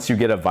like once you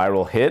get a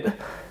viral hit,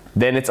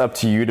 then it's up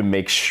to you to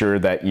make sure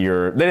that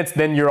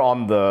then you're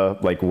on the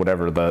like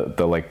whatever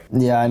the like.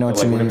 Yeah, I know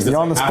what you mean. You're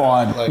on the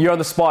spot. You're on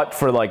the spot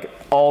for like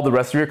all the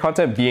rest of your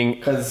content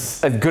being as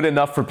good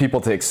enough for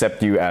people to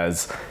accept you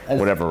as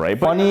whatever, right?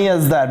 But funny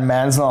as that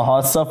Man's Not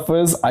Hot stuff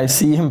is, I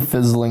see him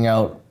fizzling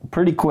out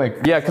pretty quick.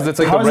 Yeah, because it's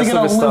like how the rest is he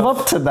of his gonna stuff. live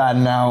up to that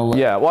now? Like,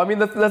 yeah, well, I mean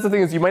that's the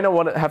thing, is you might not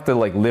want to have to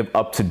like live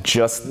up to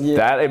just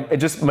that. It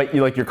just might,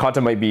 like your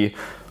content might be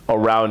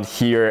around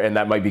here, and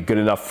that might be good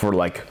enough for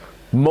like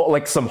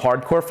some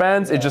hardcore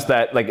fans. It's just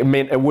that like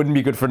it wouldn't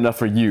be good enough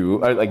for you,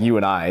 like you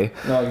and I,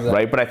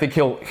 right? But I think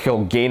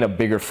he'll gain a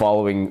bigger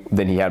following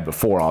than he had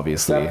before,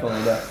 obviously.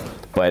 Definitely.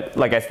 But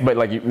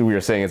like we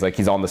were saying, is like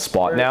he's on the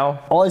spot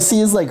now. All I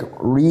see is like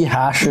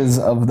rehashes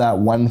of that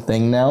one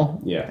thing now.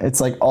 Yeah.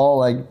 It's like all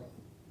like,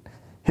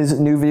 his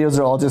new videos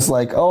are all just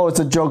like, oh, it's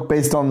a joke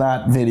based on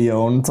that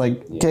video, and it's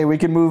like, okay, we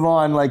can move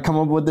on. Like, come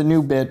up with a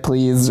new bit,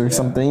 please, or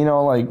something. You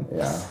know, like.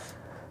 Yeah.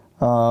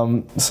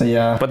 So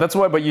yeah. But that's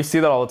why. But you see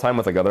that all the time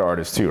with like other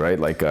artists too, right?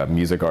 Like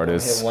music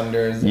artists. One-hit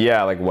wonders.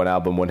 Yeah, like one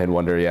album, one hit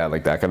wonder. Yeah,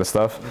 like that kind of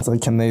stuff. It's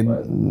like, can they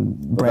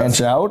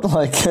branch out?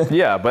 Like.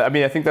 Yeah, but I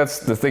mean, I think that's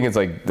the thing. Is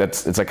like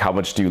it's like how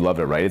much do you love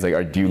it, right? It's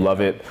like, do you love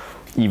it,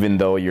 even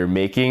though you're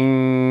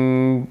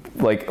making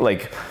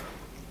like.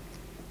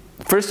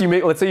 First,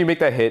 let's say you make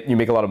that hit, you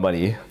make a lot of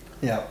money.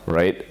 Yeah.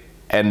 Right?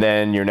 And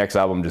then your next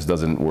album just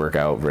doesn't work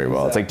out very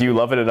well. Exactly. It's like, do you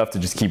love it enough to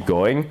just keep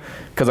going?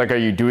 Because like, are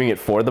you doing it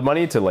for the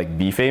money to like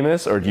be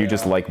famous, or do you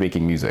just like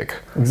making music?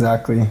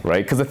 Exactly.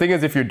 Right? Because the thing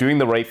is, if you're doing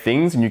the right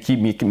things and you keep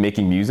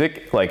making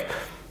music, like,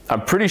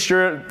 I'm pretty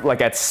sure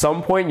like at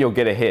some point you'll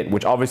get a hit,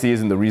 which obviously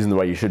isn't the reason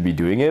why you should be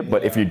doing it.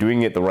 But if you're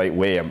doing it the right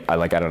way,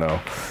 I don't know.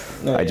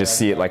 I just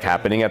see it like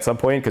happening at some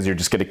point, because you're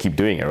just gonna keep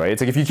doing it, right?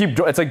 It's like if you keep,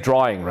 it's like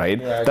drawing, right?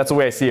 Yeah, that's the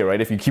way I see it,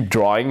 right? If you keep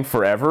drawing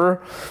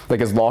forever,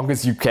 like as long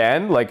as you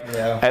can, like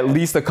at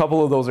least a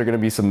couple of those are gonna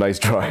be some nice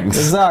drawings.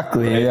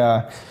 Exactly. Right?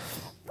 Yeah.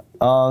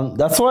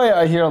 That's why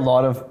I hear a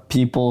lot of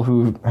people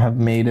who have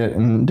made it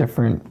in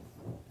different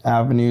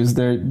avenues.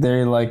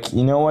 They're like,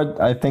 you know what?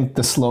 I think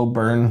the slow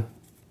burn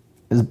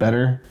is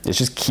better. It's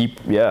just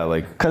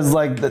like, because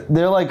like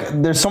they're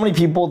like, there's so many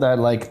people that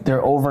like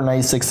they're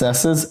overnight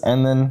successes,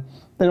 and then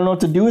they don't know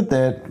what to do with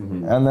it,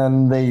 and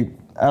then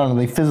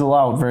they fizzle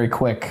out very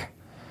quick.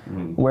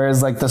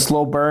 Whereas like the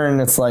slow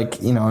burn, it's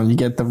like, you know, you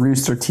get the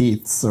Rooster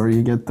Teeths, or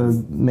you get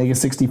the Mega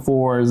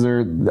 64s, or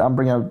I'm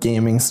bringing up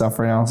gaming stuff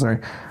right now, sorry.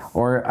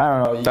 Or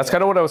I don't know. That's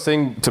kind of what I was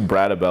saying to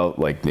Brad about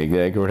like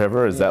Nignig or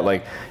whatever, is that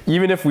like,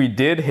 even if we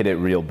did hit it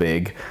real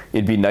big,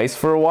 it'd be nice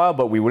for a while,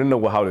 but we wouldn't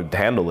know how to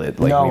handle it.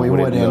 Like, no, we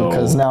wouldn't,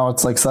 because now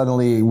it's like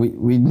suddenly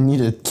we need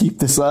to keep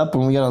this up,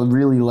 and we gotta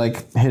really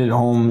like hit it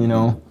home, you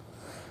know.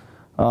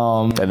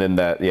 And then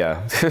that,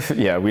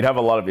 yeah, we'd have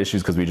a lot of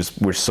issues because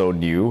we're so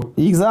new.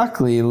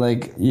 Exactly,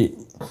 like, I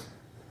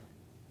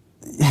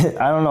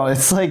don't know.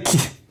 It's like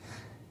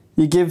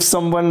you give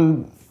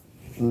someone.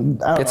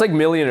 It's like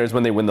millionaires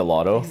when they win the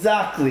lotto.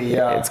 Exactly,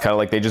 yeah. It's kind of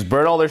like they just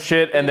burn all their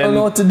shit, and then don't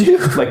know what to do.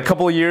 Like a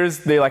couple of years,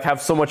 they like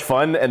have so much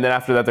fun, and then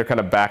after that, they're kind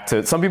of back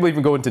to. Some people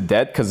even go into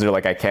debt because they're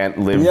like, I can't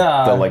live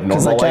the like normal life anymore.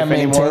 Because I can't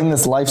maintain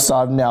this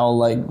lifestyle now,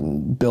 like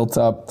built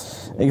up.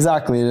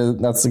 Exactly,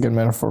 that's a good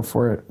metaphor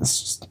for it. It's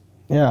just.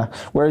 Yeah.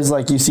 Whereas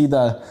like you see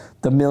the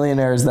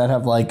millionaires that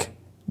have like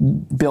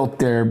built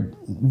their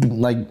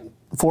like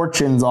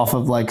fortunes off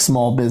of like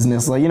small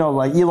business, like, you know,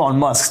 like Elon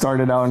Musk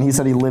started out and he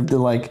said he lived in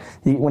like,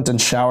 he went and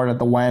showered at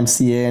the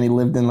YMCA, and he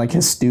lived in like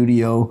his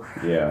studio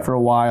for a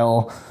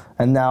while.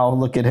 And now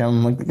look at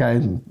him, like the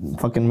guy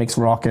fucking makes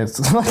rockets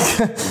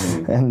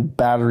and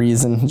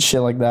batteries and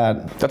shit like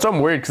that. That's why I'm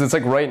worried, because it's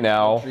like right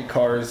now,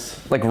 cars.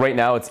 Like right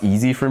now, it's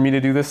easy for me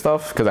to do this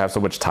stuff because I have so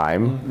much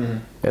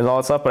time and all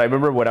that stuff. But I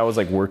remember when I was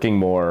like working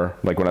more,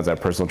 like when I was at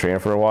personal trainer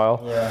for a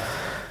while,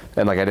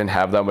 and like I didn't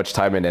have that much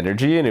time and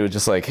energy, and it was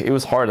just like, it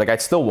was hard. Like I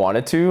still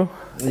wanted to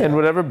and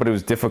whatever, but it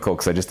was difficult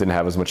because I just didn't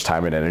have as much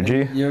time and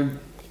energy.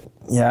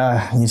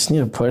 Yeah, you just need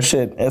to push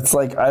it. It's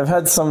like I've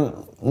had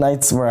some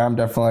nights where I'm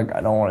definitely like, I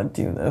don't want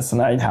to do this,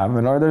 and I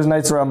haven't. Or there's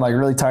nights where I'm like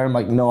really tired. I'm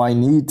like, no, I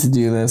need to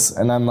do this,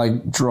 and I'm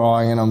like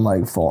drawing, and I'm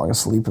like falling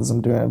asleep as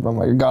I'm doing it. But I'm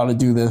like, I gotta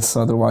do this,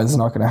 otherwise it's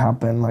not gonna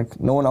happen. Like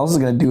no one else is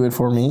gonna do it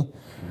for me.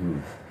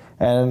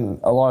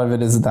 And a lot of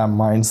it is that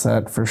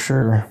mindset for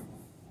sure.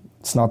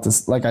 It's not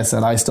this, like I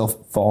said, I still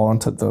fall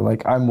into the,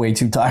 like, I'm way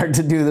too tired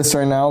to do this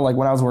right now. Like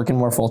when I was working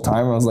more full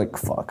time, I was like,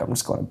 fuck, I'm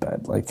just going to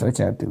bed. Like I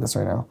can't do this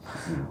right now.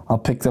 I'll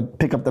pick up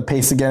the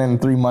pace again in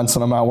 3 months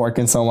when I'm not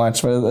working so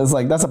much. But it's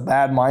like, that's a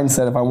bad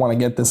mindset if I want to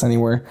get this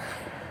anywhere.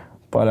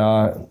 But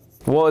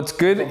well, it's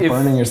good if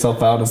burning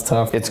yourself out is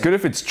tough. It's good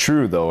if it's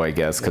true though, I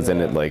guess, because then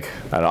it like,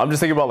 I don't know, I'm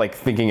just thinking about like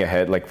thinking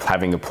ahead, like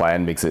having a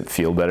plan makes it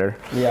feel better.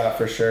 Yeah,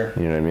 for sure.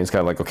 You know what I mean? It's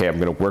kind of like, okay, I'm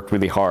going to work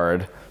really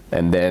hard,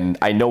 and then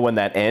I know when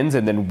that ends,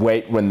 and then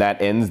when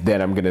that ends,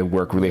 then I'm going to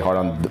work really hard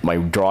on my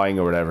drawing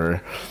or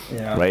whatever.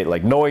 Yeah. Right?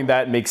 Like knowing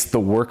that makes the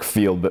work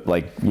feel, but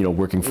like, you know,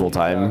 working full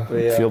time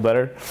feel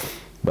better.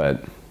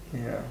 But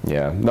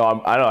yeah.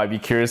 No, I don't know. I'd be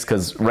curious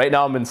because right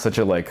now I'm in such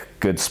a like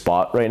good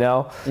spot right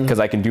now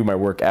because I can do my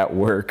work at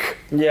work.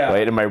 Yeah.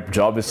 Right. And my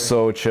job is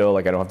so chill.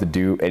 Like I don't have to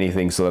do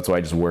anything. So that's why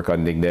I just work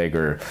on Nignig,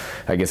 or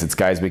I guess it's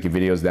guys making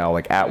videos now.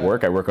 Like at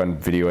work, I work on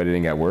video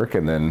editing at work,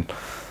 and then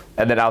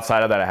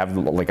outside of that, I have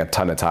like a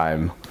ton of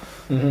time.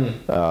 Yeah,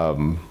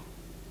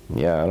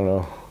 I don't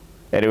know.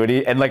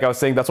 Anyway, and like I was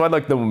saying, that's why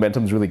like the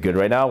momentum's really good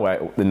right now.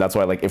 And that's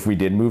why like if we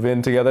did move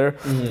in together,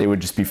 it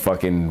would just be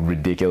fucking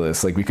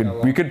ridiculous. Like we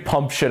could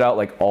pump shit out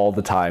like all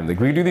the time. Like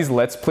we could do these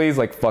Let's Plays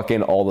like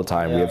fucking all the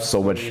time. We have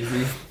so much,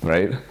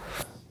 right?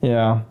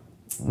 Yeah.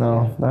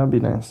 No, that would be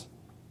nice.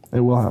 It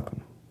will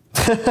happen.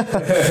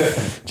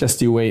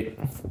 Just you wait.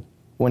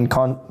 When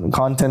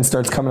content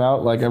starts coming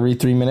out like every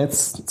 3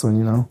 minutes, that's when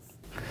you know.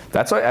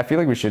 That's why I feel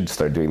like we should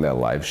start doing that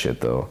live shit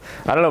though.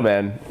 I don't know,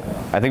 man.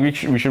 I think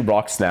we should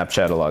rock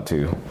Snapchat a lot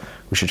too.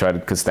 We should try to,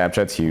 because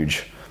Snapchat's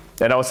huge.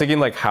 And I was thinking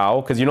like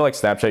how, because you know like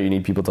Snapchat, you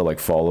need people to like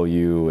follow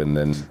you, and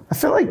then I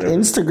feel like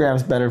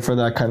Instagram's better for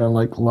that kind of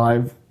like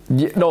live.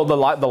 Yeah, no, the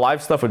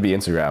live stuff would be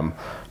Instagram,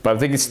 but I'm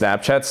thinking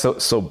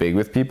Snapchat's so big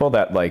with people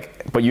that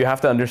like, but you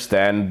have to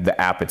understand the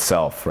app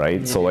itself, right?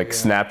 Yeah, so like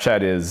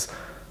Snapchat is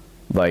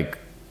like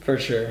for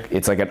sure,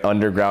 it's like an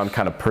underground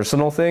kind of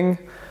personal thing,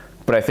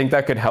 but I think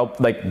that could help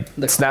like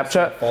the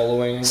Snapchat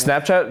following.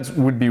 Snapchat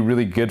would be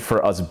really good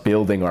for us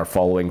building our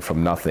following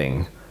from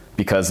nothing,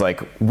 because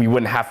like we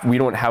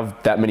don't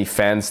have that many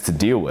fans to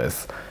deal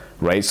with.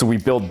 Right, so we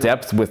build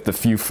depth with the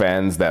few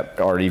fans that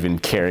are even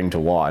caring to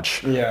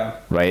watch. Yeah.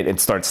 Right, and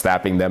start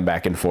snapping them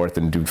back and forth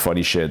and do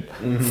funny shit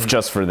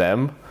just for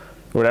them,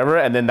 whatever.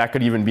 And then that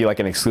could even be like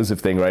an exclusive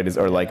thing, right?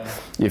 Or like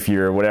if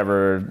you're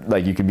whatever,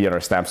 like you could be on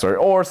our Snap story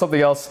or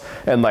something else,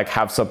 and like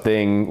have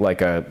something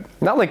like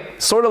not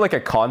like sort of like a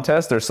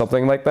contest or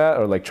something like that,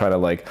 or like try to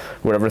like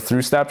whatever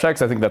through Snapchat.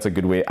 'Cause I think that's a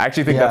good way. I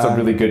actually think that's a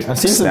really good. I've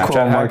seen some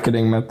cool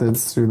marketing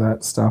methods through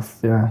that stuff.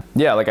 Yeah.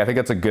 Yeah, like I think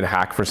that's a good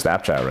hack for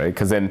Snapchat, right?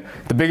 Because then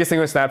the biggest thing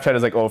with Snapchat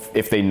is like, oh,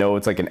 if they know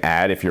it's like an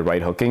ad, if you're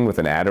right hooking with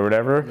an ad or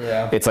whatever,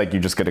 it's like you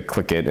just gotta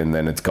click it and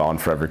then it's gone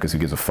forever because who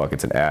gives a fuck?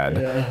 It's an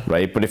ad,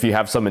 right? But if you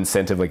have some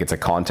incentive, like it's a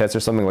contest or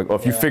something, like, oh,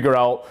 if you figure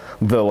out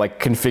the like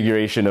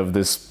configuration of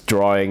this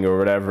drawing or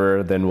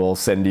whatever, then we'll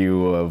send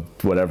you a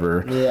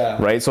whatever,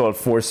 right? So it'll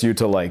force you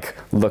to like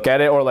look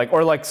at it,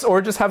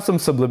 or just have some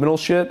subliminal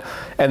shit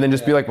and then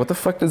just be like, what the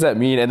fuck does that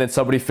mean? And then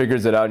somebody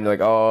figures it out and you're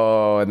like,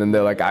 oh, and then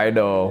they're like, I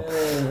know,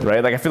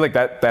 right? Like I feel like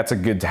that's a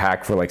good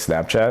hack for like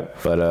Snapchat.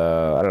 But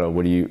I don't know,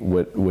 what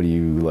do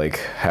you like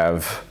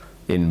have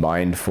in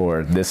mind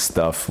for this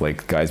stuff,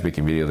 like guys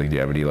making videos? Like do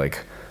you have any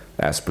like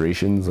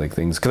aspirations, like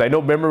things? Because I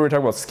know, remember we were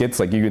talking about skits,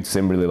 like you and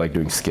Sim really like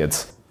doing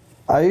skits.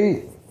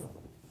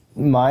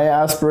 My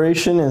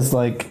aspiration is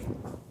like,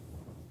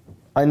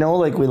 I know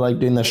like we like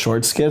doing the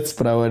short skits,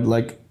 but I would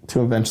like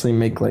to eventually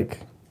make like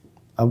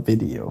a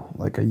video,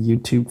 like a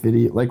YouTube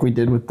video, like we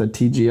did with the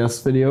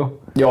TGS video.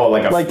 Yo,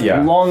 like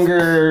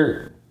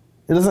longer.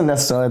 It doesn't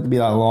necessarily have to be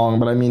that long,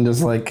 but I mean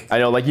just like, I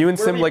know, like you and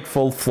Sim like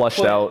full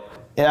flushed out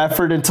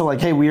effort into like,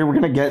 hey, we're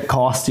gonna get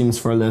costumes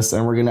for this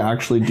and we're gonna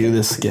actually do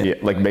this skit. Yeah,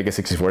 like Mega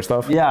 64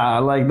 stuff. Yeah, I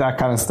like that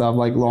kind of stuff,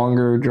 like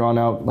longer, drawn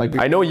out. Like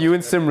I know you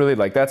and Sim really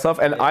like that stuff,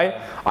 and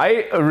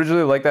I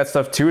originally like that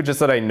stuff too. Just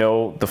that I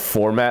know the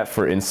format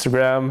for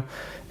Instagram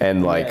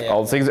and like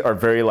all the things are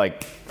very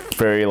quick,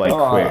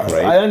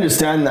 right? I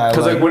understand that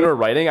because like when we're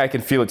writing, I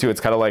can feel it too.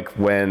 It's kind of like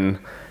when.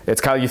 It's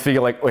kind of, you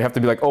figure like, we have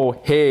to be like, oh,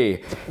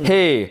 hey,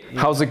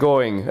 how's it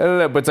going?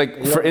 But it's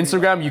like, for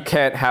Instagram, you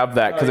can't have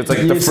that because it's like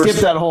you skip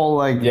that whole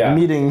like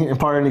meeting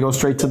part and you go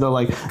straight to the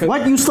like,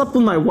 what, you slept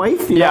with my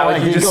wife? You know,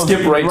 like you just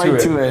skip right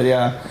to it.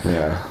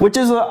 Yeah. Which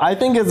is, I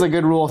think is a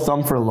good rule of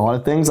thumb for a lot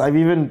of things. I've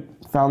even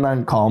found that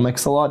in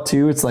comics a lot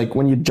too. It's like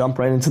when you jump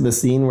right into the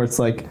scene where it's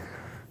like,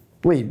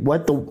 wait,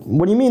 what do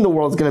you mean the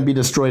world's gonna be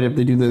destroyed if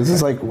they do this?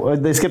 It's like,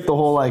 they skip the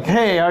whole like,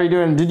 hey, how are you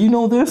doing? Did you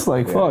know this?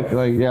 Like, fuck,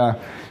 like,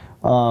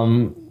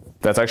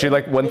 that's actually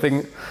like one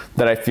thing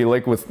that I feel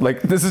like with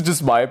like, this is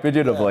just my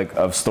opinion of like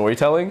of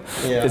storytelling,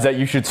 is that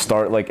you should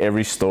start like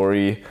every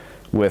story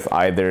with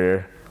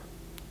either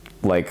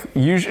like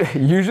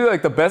usually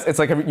like the best, it's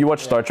like, you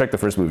watch Star Trek, the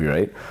first movie,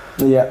 right?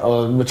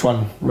 Which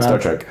one? Star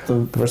Trek,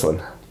 the first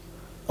one.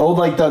 Oh,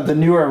 like the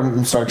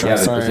newer Star Trek.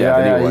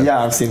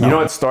 I've seen that. You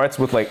know, it starts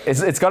with like,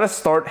 it's got to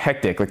start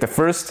hectic. Like the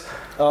first,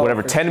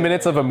 10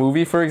 minutes of a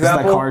movie, for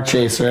example. It's that car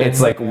chase, right?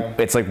 It's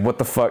like what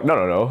the fuck?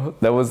 No.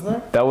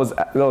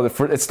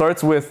 It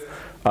starts with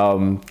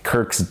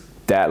Kirk's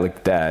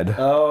dad.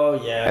 Oh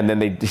yeah. And then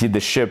they hit the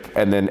ship,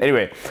 and then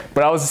anyway.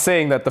 But I was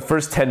saying that the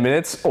first 10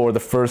 minutes, or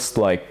the first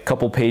like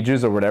couple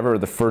pages, or whatever, or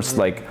the first it's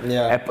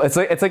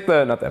like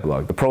the, not the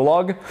epilogue, the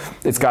prologue.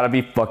 It's got to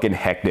be fucking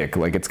hectic.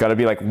 Like it's got to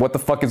be like, what the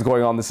fuck is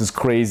going on? This is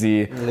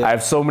crazy. I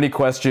have so many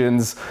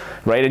questions,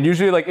 right? And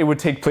usually like it would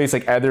take place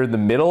like either in the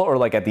middle or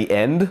like at the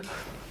end.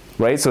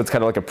 Right, so it's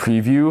kind of like a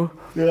preview.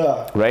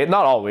 Yeah. Right,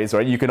 not always.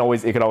 Right, it can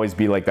always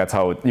be like that's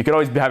how you can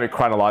always have it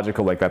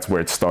chronological, like that's where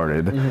it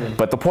started. Mm-hmm.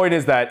 But the point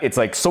is that it's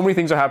like so many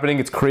things are happening.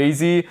 It's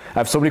crazy. I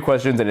have so many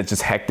questions, and it's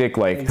just hectic.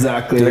 Like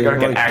exactly, they gotta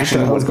get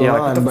action. What's going on?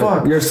 What the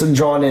fuck? You're so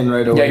drawn in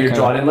right away. Yeah, you're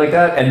drawn in like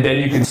that, and then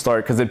you can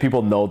start because then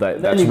people know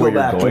that that's where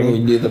you're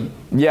going.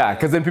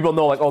 Because then people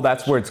know like, oh,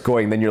 that's where it's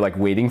going. Then you're like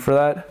waiting for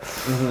that.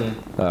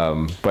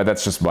 Mm-hmm. But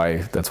that's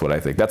what I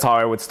think. That's how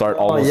I would start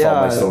almost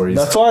all my stories.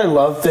 That's why I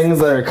love things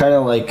that are kind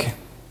of like,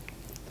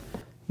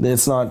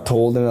 it's not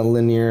told in a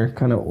linear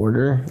kind of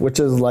order,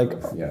 which is like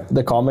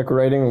the comic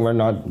writing. We're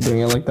not doing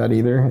it like that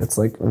either. It's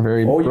like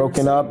very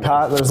broken up.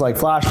 There's like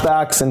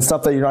flashbacks and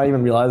stuff that you're not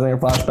even realizing are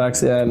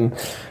flashbacks yet, and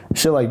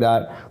shit like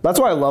that. That's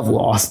why I love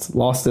Lost.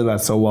 Lost did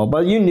that so well.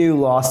 But you knew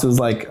Lost was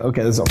like,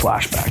 okay, this is a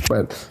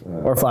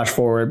flashback, or flash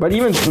forward. But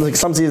even like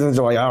some seasons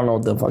are like, I don't know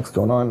what the fuck's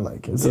going on.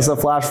 Like, is this a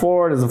flash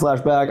forward? Is it a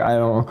flashback? I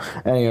don't know.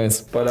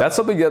 Anyways, but that's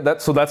something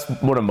that's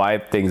one of my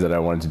things that I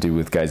wanted to do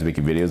with guys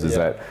making videos is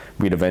that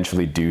we'd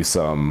eventually do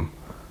some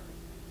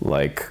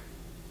like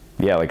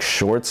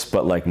shorts,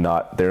 but like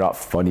they're not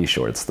funny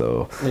shorts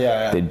though.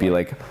 They'd be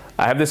like,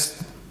 I have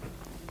this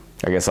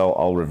I guess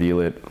I'll reveal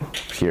it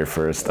here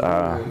first.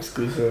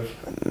 Exclusive.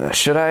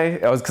 Should I?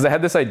 Because I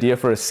had this idea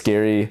for a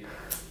scary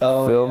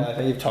film. Yeah, I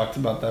think you've talked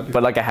about that before.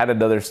 But like I had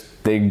another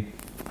thing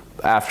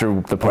after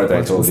the part that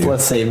I told you.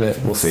 Let's save it.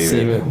 We'll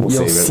save it. We'll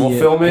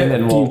film it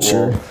and we'll.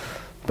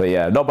 But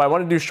yeah, no. But I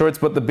want to do shorts.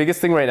 But the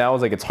biggest thing right now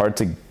is like it's hard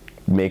to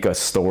make a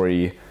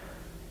story.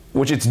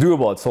 Which it's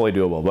doable, it's totally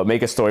doable, but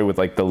make a story with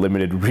like the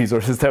limited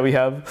resources that we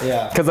have.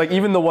 Yeah. Because like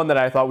even the one that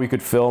I thought we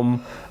could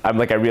film, I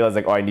realized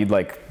like, oh, I need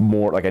like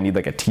more, like I need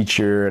like a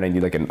teacher and I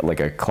need like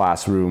a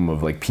classroom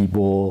of like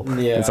people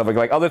and stuff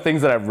like other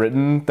things that I've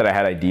written that I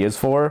had ideas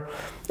for.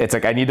 It's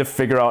like I need to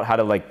figure out how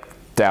to like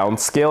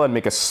downscale and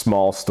make a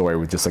small story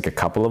with just like a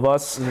couple of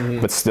us,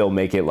 but still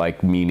make it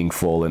like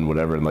meaningful and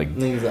whatever, and like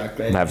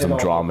have some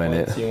drama in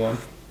it.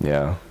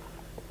 Yeah.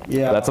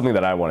 Yeah, that's something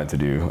that I wanted to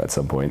do at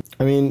some point.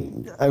 I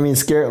mean,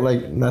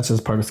 like that's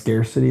just part of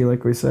scarcity,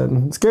 like we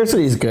said.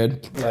 Scarcity is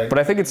good, but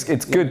I think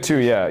it's good too.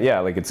 Yeah,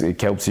 like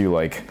it helps you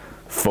like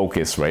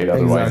focus, right?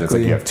 Otherwise, it's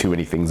like you have too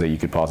many things that you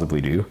could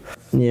possibly do.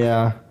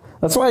 Yeah,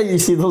 that's why you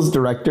see those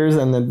directors,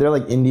 and then they're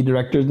like indie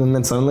directors, and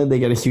then suddenly they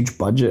get a huge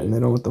budget, and they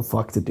don't know what the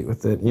fuck to do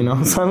with it. You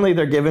know, suddenly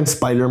they're given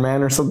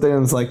Spider-Man or something,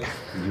 and it's like,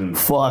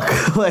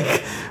 fuck,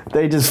 like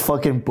they just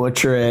fucking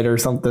butcher it or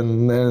something.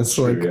 And then it's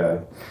like.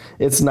 Yeah.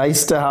 It's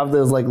nice to have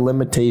those like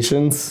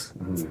limitations.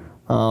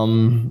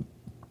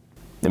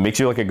 It makes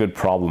you like a good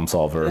problem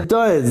solver. It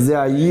does,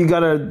 yeah. You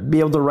gotta be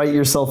able to write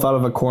yourself out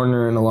of a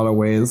corner in a lot of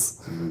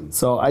ways.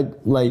 So I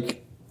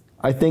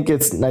think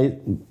it's nice.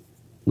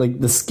 Like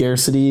the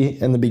scarcity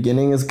in the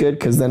beginning is good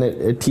because then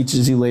it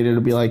teaches you later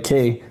to be like,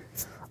 hey,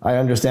 I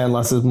understand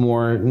less is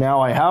more.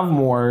 Now I have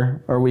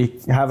more, or we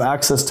have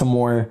access to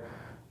more.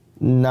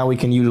 Now we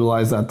can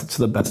utilize that to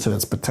the best of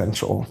its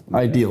potential,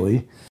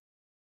 ideally.